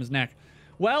hanging from his neck.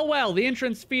 Well, well, the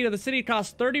entrance fee to the city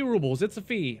costs 30 rubles. It's a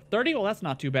fee. 30? Well, that's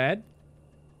not too bad.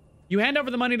 You hand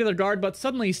over the money to the guard, but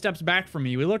suddenly he steps back from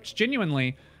you. He looks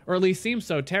genuinely, or at least seems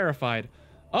so, terrified.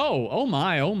 Oh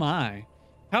my, oh my.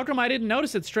 How come I didn't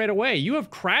notice it straight away? You have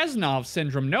KRASNOZNAMENNY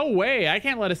syndrome. No way. I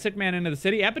can't let a sick man into the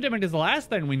city. Epidemic is the last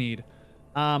thing we need.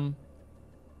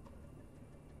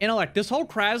 Intellect, this whole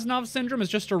KRASNOZNAMENNY syndrome is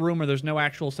just a rumor. There's no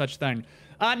actual such thing.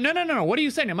 No. What are you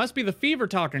saying? It must be the fever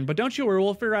talking, but don't you worry.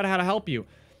 We'll figure out how to help you.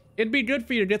 It'd be good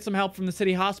for you to get some help from the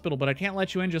city hospital, but I can't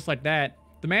let you in just like that.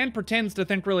 The man pretends to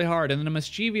think really hard, and then a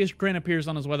mischievous grin appears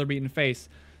on his weather-beaten face.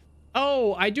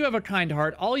 Oh, I do have a kind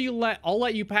heart. I'll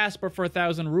let you pass, but for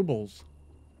 1,000 rubles.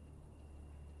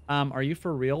 Are you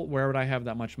for real? Where would I have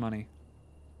that much money?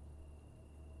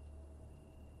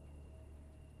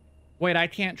 Wait, I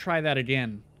can't try that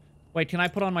again. Wait, can I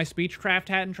put on my speechcraft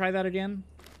hat and try that again?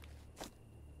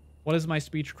 What is my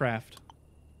speechcraft?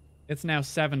 It's now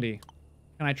 70.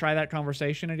 Can I try that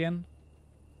conversation again?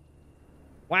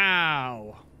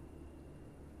 Wow.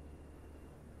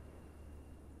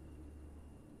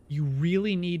 You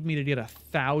really need me to get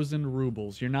 1,000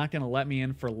 rubles. You're not going to let me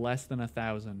in for less than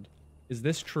 1,000. Is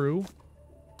this true?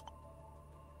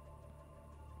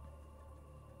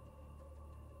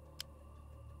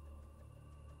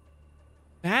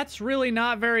 That's really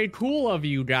not very cool of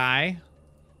you, guy.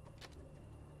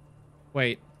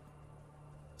 Wait.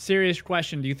 Serious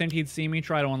question. Do you think he'd see me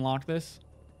try to unlock this?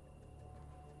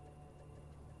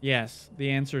 Yes.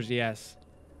 The answer is yes.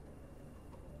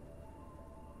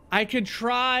 I could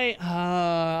try.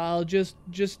 I'll just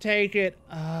take it.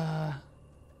 I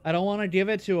don't want to give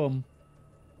it to him.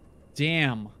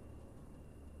 Damn.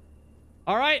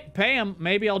 All right, pay him.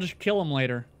 Maybe I'll just kill him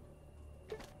later.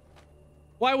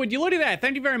 Why would you look at that?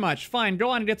 Thank you very much. Fine, go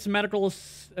on and get some medical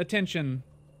attention.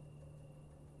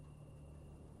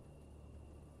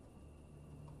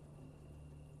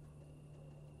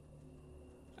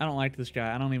 I don't like this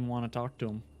guy. I don't even want to talk to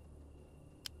him.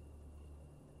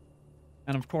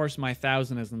 And of course, my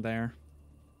 1,000 isn't there.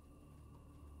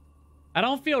 I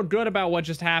don't feel good about what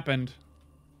just happened.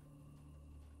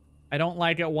 I don't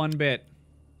like it one bit.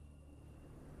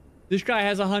 This guy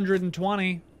has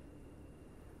 120.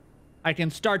 I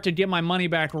can start to get my money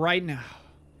back right now.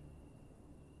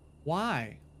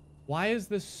 Why? Why is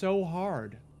this so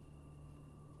hard?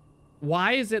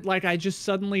 Why is it like I just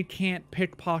suddenly can't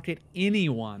pickpocket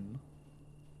anyone?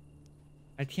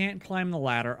 I can't climb the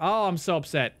ladder. Oh, I'm so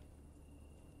upset.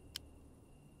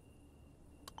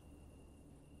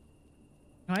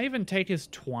 Can I even take his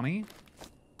 20?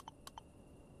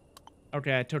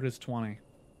 Okay, I took his 20.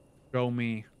 Go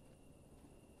me.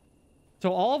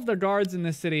 So all of the guards in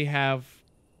this city have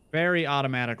very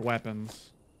automatic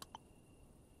weapons.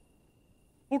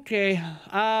 Okay.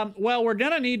 Well, we're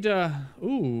gonna need to...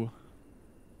 Ooh.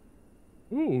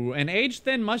 Ooh, an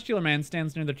aged-thin, muscular man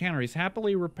stands near the counter. He's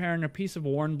happily repairing a piece of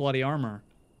worn, bloody armor.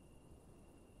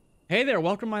 Hey there,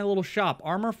 welcome to my little shop.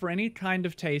 Armor for any kind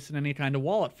of taste and any kind of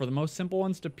wallet. For the most simple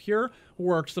ones to pure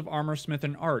works of armor smith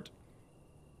and art.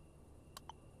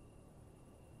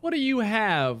 What do you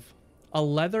have? A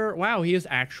leather... Wow, he has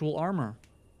actual armor.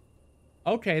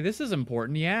 Okay, this is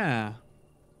important, yeah.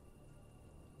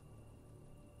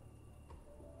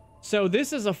 So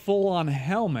this is a full-on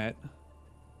helmet.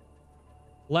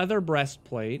 Leather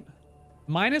breastplate.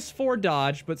 -4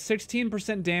 dodge, but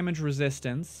 16% damage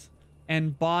resistance.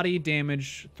 And body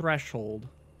damage threshold.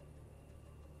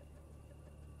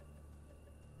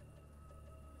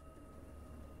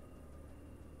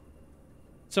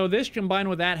 So this combined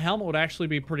with that helmet would actually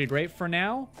be pretty great for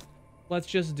now. Let's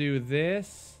just do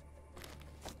this.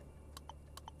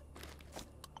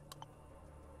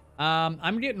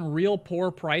 I'm getting real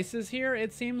poor prices here,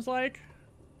 it seems like.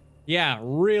 Yeah,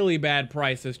 really bad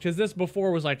prices, because this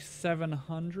before was like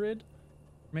 700.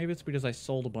 Maybe it's because I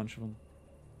sold a bunch of them.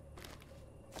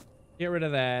 Get rid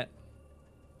of that.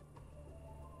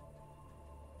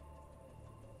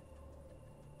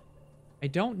 I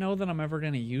don't know that I'm ever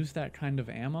going to use that kind of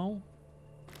ammo.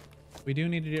 We do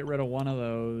need to get rid of one of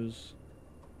those.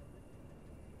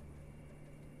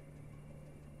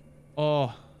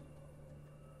 Oh.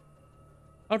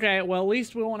 Okay, well, at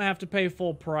least we won't have to pay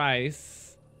full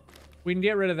price. We can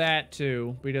get rid of that,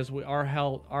 too, because our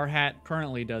hat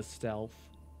currently does stealth.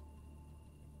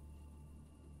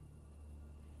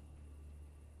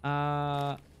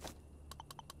 Give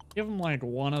him, like,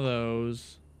 one of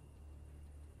those.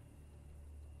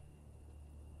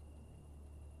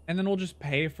 And then we'll just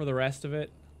pay for the rest of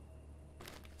it.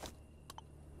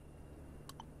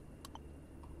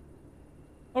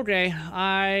 Okay,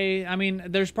 I mean,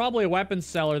 there's probably a weapons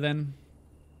seller then.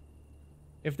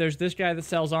 If there's this guy that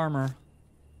sells armor.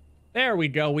 There we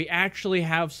go, we actually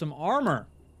have some armor.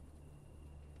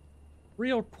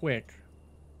 Real quick.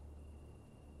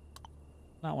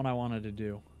 Not what I wanted to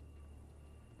do.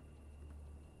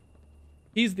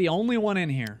 He's the only one in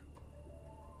here.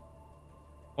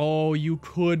 Oh, you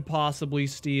could possibly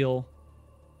steal.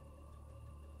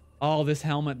 Oh, this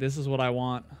helmet, this is what I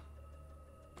want.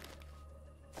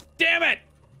 Damn it!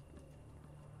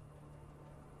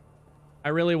 I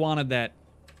really wanted that.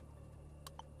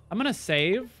 I'm gonna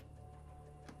save.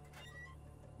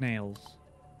 Nails.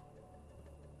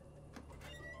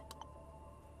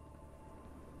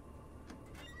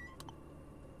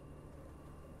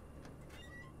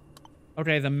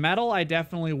 Okay, the metal I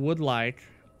definitely would like.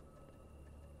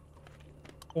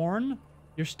 Corn?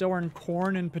 You're storing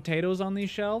corn and potatoes on these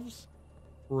shelves?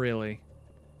 Really?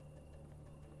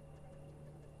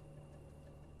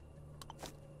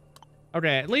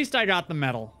 Okay, at least I got the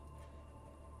metal.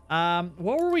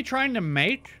 What were we trying to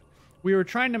make? We were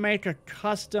trying to make a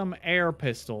custom air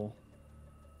pistol.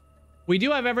 We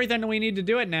do have everything that we need to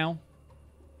do it now.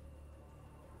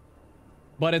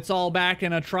 But it's all back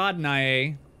in a trodden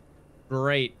IA.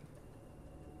 Great.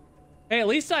 Hey, at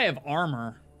least I have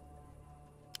armor.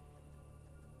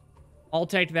 I'll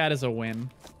take that as a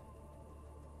win.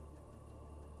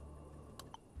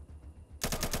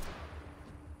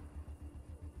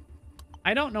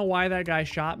 I don't know why that guy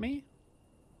shot me.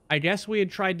 I guess we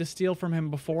had tried to steal from him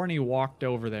before and he walked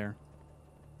over there.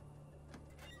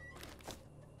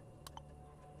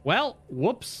 Well,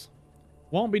 whoops.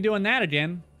 Won't be doing that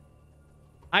again.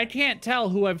 I can't tell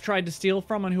who I've tried to steal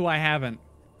from and who I haven't.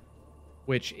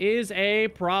 Which is a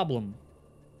problem.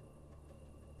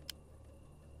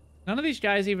 None of these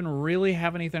guys even really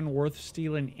have anything worth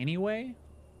stealing anyway.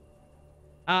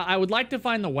 I would like to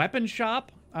find the weapon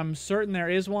shop. I'm certain there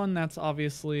is one. That's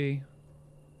obviously...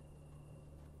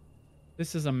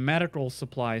 This is a medical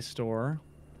supply store.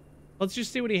 Let's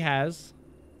just see what he has.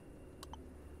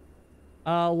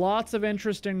 Lots of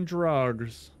interesting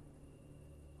drugs.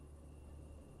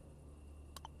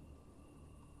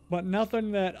 But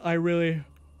nothing that I really...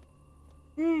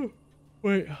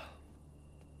 Wait.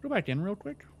 Go back in real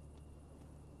quick.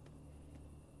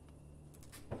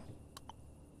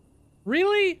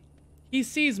 Really? He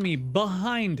sees me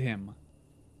behind him.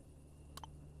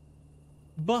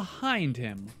 Behind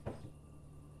him.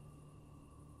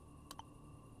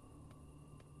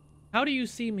 How do you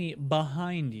see me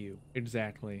behind you,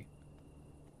 exactly?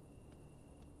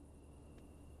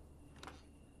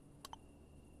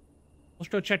 Let's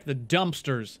go check the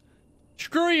dumpsters.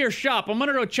 Screw your shop. I'm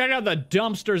gonna go check out the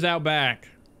dumpsters out back.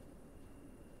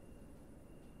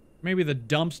 Maybe the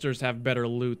dumpsters have better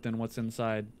loot than what's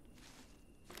inside.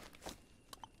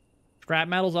 Scrap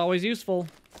metal's always useful.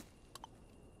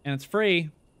 And it's free.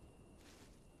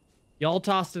 Y'all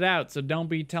tossed it out, so don't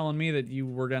be telling me that you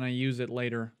were gonna use it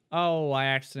later. Oh, I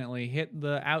accidentally hit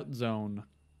the out zone.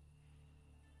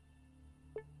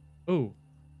 Ooh.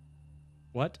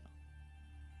 What?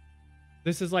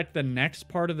 This is like the next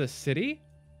part of the city?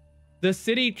 The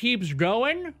city keeps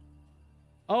going?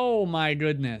 Oh my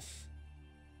goodness.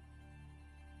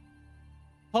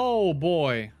 Oh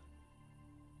boy.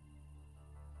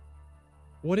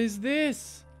 What is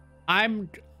this? I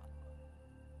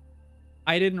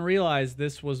didn't realize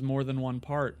this was more than one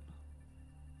part.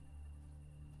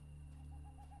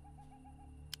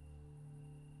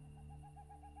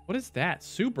 What is that?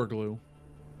 Super glue.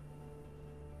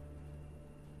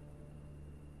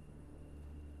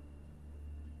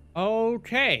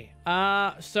 Okay.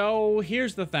 So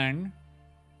here's the thing.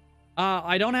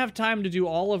 I don't have time to do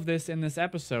all of this in this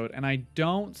episode, and I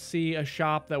don't see a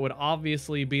shop that would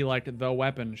obviously be like the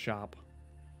weapon shop.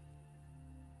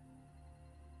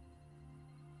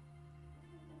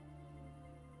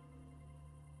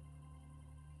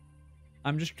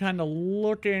 I'm just kind of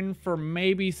looking for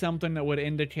maybe something that would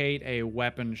indicate a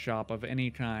weapon shop of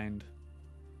any kind.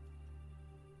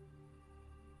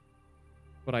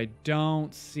 But I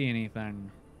don't see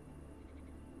anything.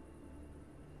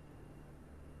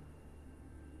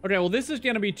 Okay, well, this is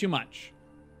going to be too much.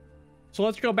 So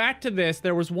let's go back to this.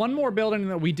 There was one more building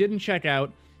that we didn't check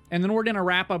out, and then we're going to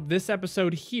wrap up this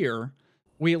episode here.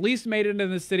 We at least made it into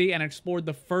the city and explored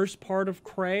the first part of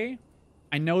Cray.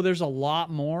 I know there's a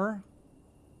lot more.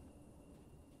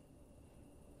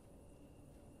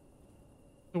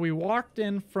 So we walked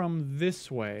in from this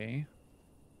way.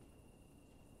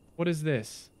 What is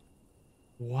this?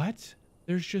 What?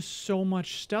 There's just so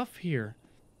much stuff here.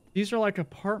 These are like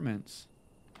apartments.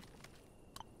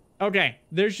 Okay,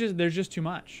 there's just too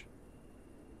much.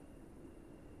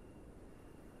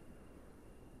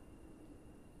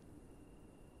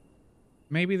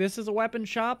 Maybe this is a weapon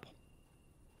shop?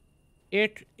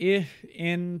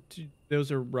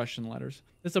 Those are Russian letters.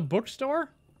 It's a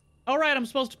bookstore? All right, I'm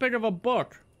supposed to pick up a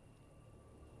book.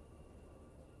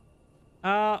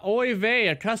 Oy vey,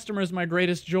 a customer is my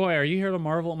greatest joy. Are you here to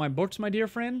marvel at my books, my dear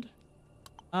friend?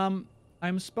 I'm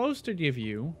supposed to give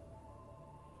you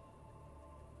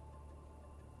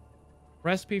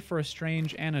recipe for a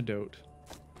strange antidote.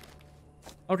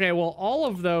 Okay, well, all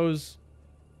of those...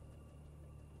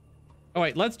 Oh,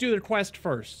 wait, let's do the quest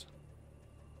first.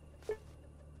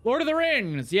 Lord of the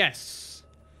Rings, yes.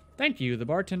 Thank you, the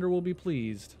bartender will be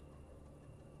pleased.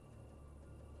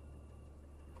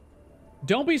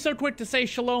 Don't be so quick to say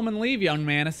shalom and leave, young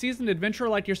man. A seasoned adventurer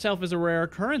like yourself is a rare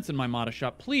occurrence in my modest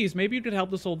shop. Please, maybe you could help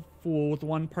this old fool with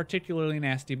one particularly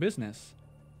nasty business.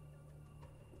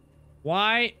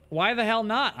 Why the hell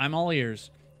not? I'm all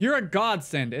ears. You're a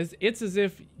godsend. It's as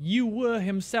if Yu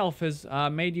himself has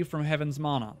made you from heaven's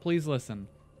manna. Please listen.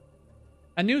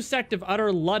 A new sect of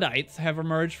utter Luddites have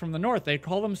emerged from the north. They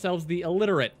call themselves the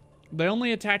illiterate. They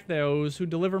only attack those who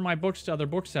deliver my books to other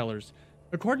booksellers.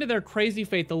 According to their crazy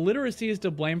faith, illiteracy is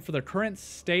to blame for the current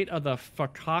state of the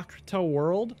Fakakta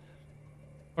world.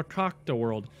 Fakakta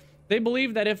world. They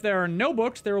believe that if there are no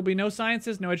books, there will be no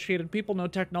sciences, no educated people, no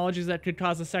technologies that could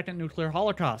cause a second nuclear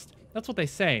holocaust. That's what they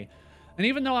say. And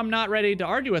even though I'm not ready to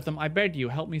argue with them, I beg you,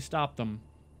 help me stop them.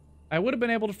 I would have been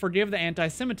able to forgive the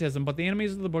anti-Semitism, but the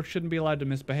enemies of the book shouldn't be allowed to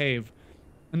misbehave.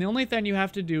 And the only thing you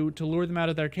have to do to lure them out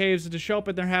of their caves is to show up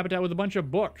at their habitat with a bunch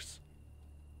of books.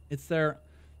 It's their...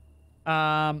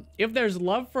 if there's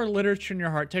love for literature in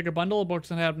your heart, take a bundle of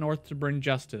books and head up north to bring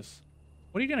justice.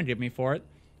 What are you going to give me for it?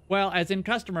 Well, as in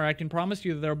customer, I can promise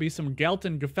you that there will be some Gelt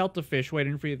and gefilte fish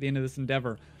waiting for you at the end of this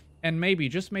endeavor. And maybe,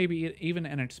 just maybe, even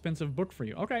an expensive book for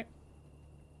you. Okay.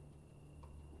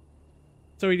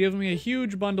 So he gives me a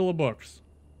huge bundle of books.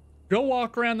 Go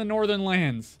walk around the northern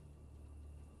lands.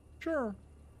 Sure.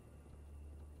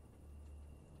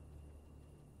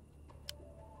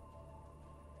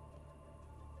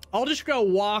 I'll just go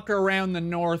walk around the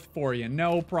north for you.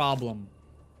 No problem.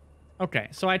 Okay,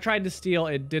 so I tried to steal.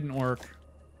 It didn't work.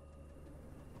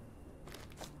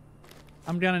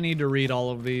 I'm gonna need to read all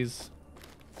of these.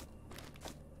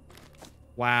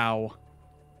 Wow.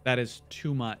 That is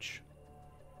too much.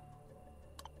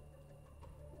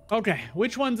 Okay,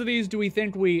 which ones of these do we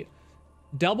think we...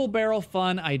 Double Barrel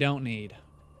Fun, I don't need.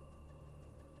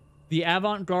 The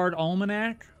Avant-Garde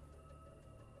Almanac.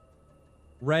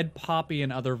 Red Poppy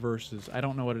and Other Verses. I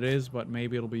don't know what it is, but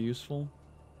maybe it'll be useful.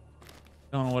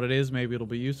 Don't know what it is, maybe it'll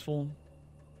be useful.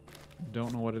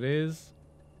 Don't know what it is.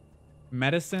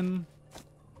 Medicine.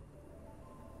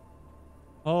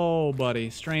 Oh, buddy.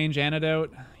 Strange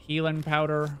Antidote. Healing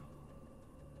Powder.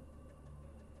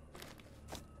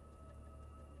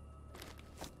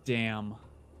 Damn.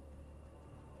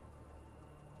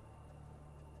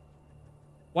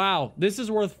 Wow, this is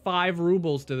worth 5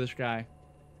 rubles to this guy.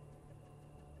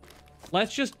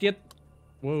 Let's just get...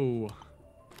 Whoa.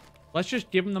 Let's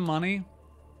just give him the money.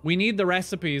 We need the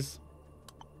recipes.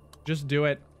 Just do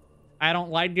it. I don't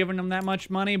like giving them that much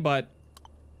money, but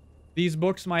these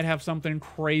books might have something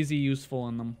crazy useful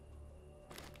in them.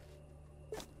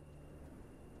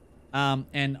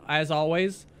 And as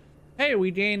always, hey,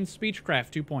 we gained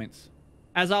Speechcraft 2 points.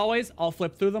 As always, I'll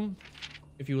flip through them.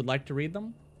 If you would like to read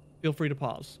them, feel free to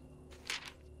pause.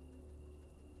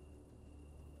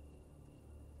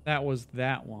 That was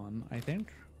that one, I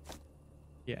think.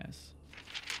 Yes.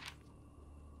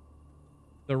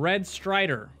 The Red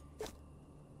Strider.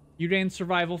 You gain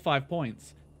survival 5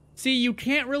 points. See, you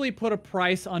can't really put a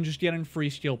price on just getting free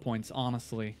skill points,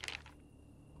 honestly.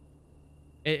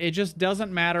 It just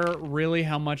doesn't matter really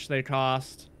how much they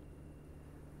cost.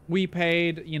 We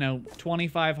paid, you know,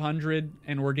 $2,500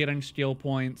 and we're getting skill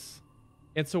points.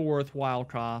 It's a worthwhile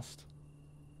cost.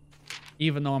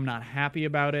 Even though I'm not happy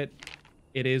about it,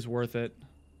 it is worth it.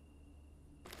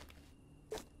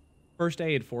 First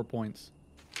aid, 4 points.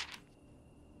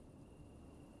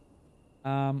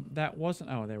 That wasn't...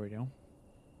 Oh, there we go.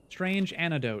 Strange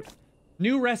antidote.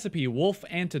 New recipe, wolf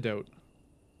antidote.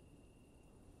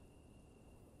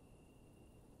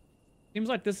 Seems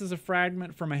like this is a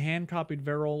fragment from a hand-copied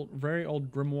very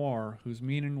old grimoire whose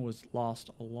meaning was lost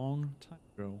a long time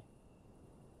ago.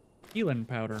 Healing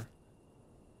powder.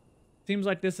 Seems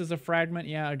like this is a fragment.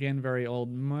 Yeah, again, very old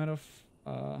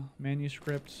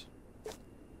manuscript.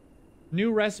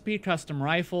 New recipe, custom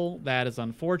rifle. That is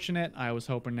unfortunate. I was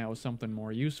hoping that was something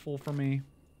more useful for me.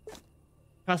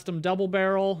 Custom double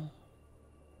barrel.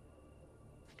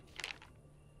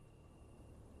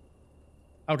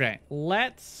 Okay,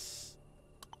 let's...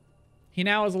 He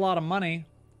now has a lot of money.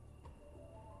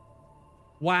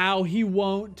 Wow, he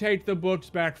won't take the books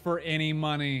back for any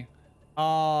money.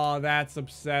 Oh, that's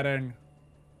upsetting.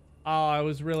 Oh, I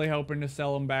was really hoping to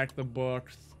sell him back the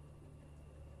books.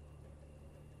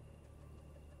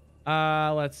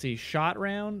 Let's see. Shot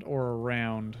round or a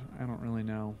round? I don't really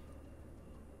know.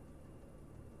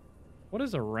 What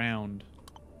is a round?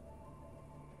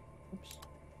 Oops.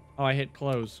 Oh, I hit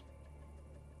close.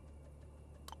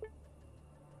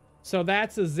 So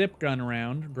that's a zip gun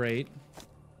round. Great.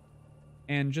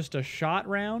 And just a shot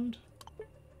round?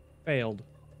 Failed.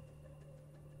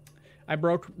 I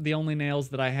broke the only nails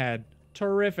that I had.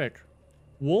 Terrific.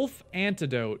 Wolf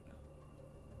antidote.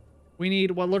 We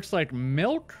need what looks like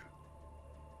milk,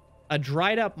 a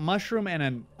dried up mushroom, and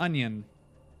an onion.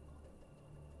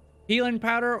 Healing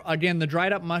powder. Again, the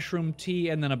dried up mushroom tea,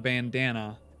 and then a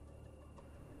bandana.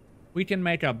 We can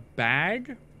make a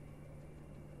bag.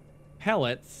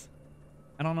 Pellets.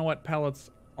 I don't know what pellets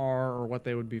are or what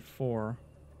they would be for.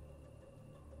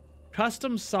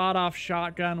 Custom sawed-off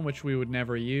shotgun, which we would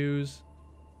never use.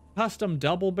 Custom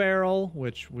double barrel,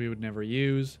 which we would never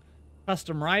use.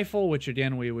 Custom rifle, which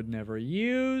again we would never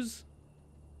use.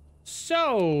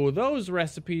 So, those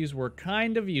recipes were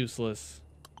kind of useless.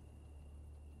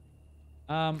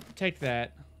 Take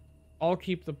that. I'll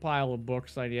keep the pile of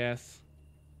books, I guess.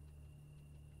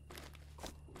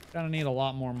 Gonna need a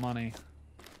lot more money.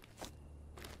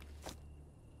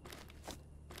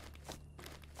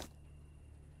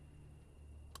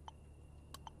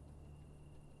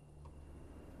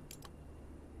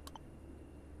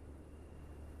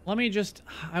 Let me just...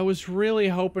 I was really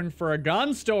hoping for a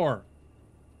gun store.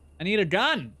 I need a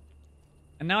gun.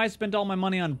 And now I spent all my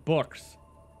money on books.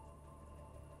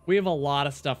 We have a lot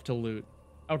of stuff to loot.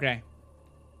 Okay.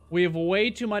 We have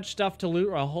way too much stuff to loot.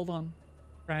 Oh, hold on.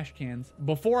 Trash cans.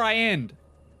 Before I end.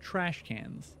 Trash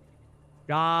cans.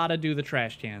 Gotta do the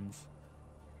trash cans.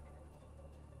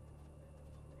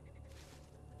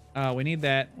 We need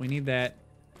that. We need that.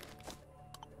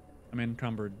 I'm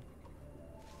encumbered.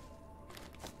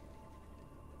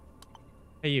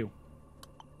 Hey, you.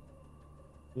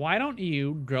 Why don't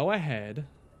you go ahead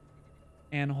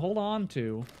and hold on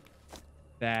to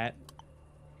that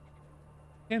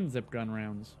 10 zip gun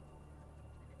rounds.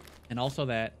 And also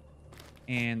that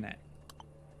and that.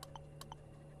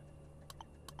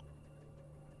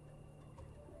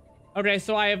 Okay,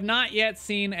 so I have not yet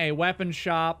seen a weapon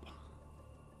shop,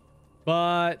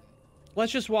 but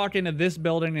let's just walk into this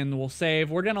building and we'll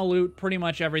save. We're gonna loot pretty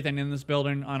much everything in this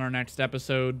building on our next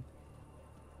episode.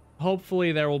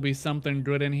 Hopefully there will be something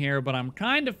good in here, but I'm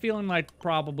kind of feeling like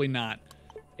probably not.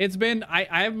 It's been, I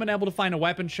haven't been able to find a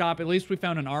weapon shop. At least we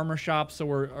found an armor shop, so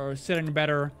we're sitting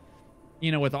better,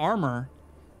 you know, with armor.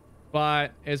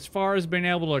 But as far as being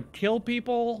able to kill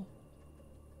people,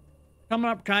 coming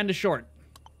up kind of short.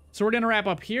 So we're going to wrap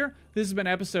up here. This has been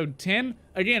episode 10.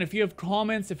 Again, if you have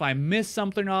comments, if I missed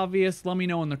something obvious, let me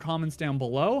know in the comments down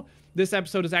below. This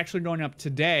episode is actually going up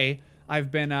today.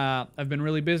 I've been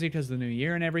really busy because of the new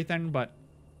year and everything, but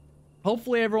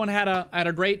hopefully everyone had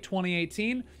a great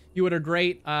 2018. You had a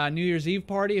great New Year's Eve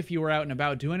party if you were out and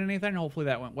about doing anything. Hopefully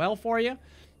that went well for you.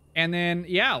 And then,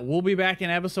 yeah, we'll be back in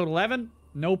episode 11.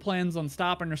 No plans on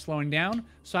stopping or slowing down,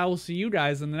 so I will see you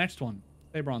guys in the next one.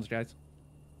 Stay bronze, guys.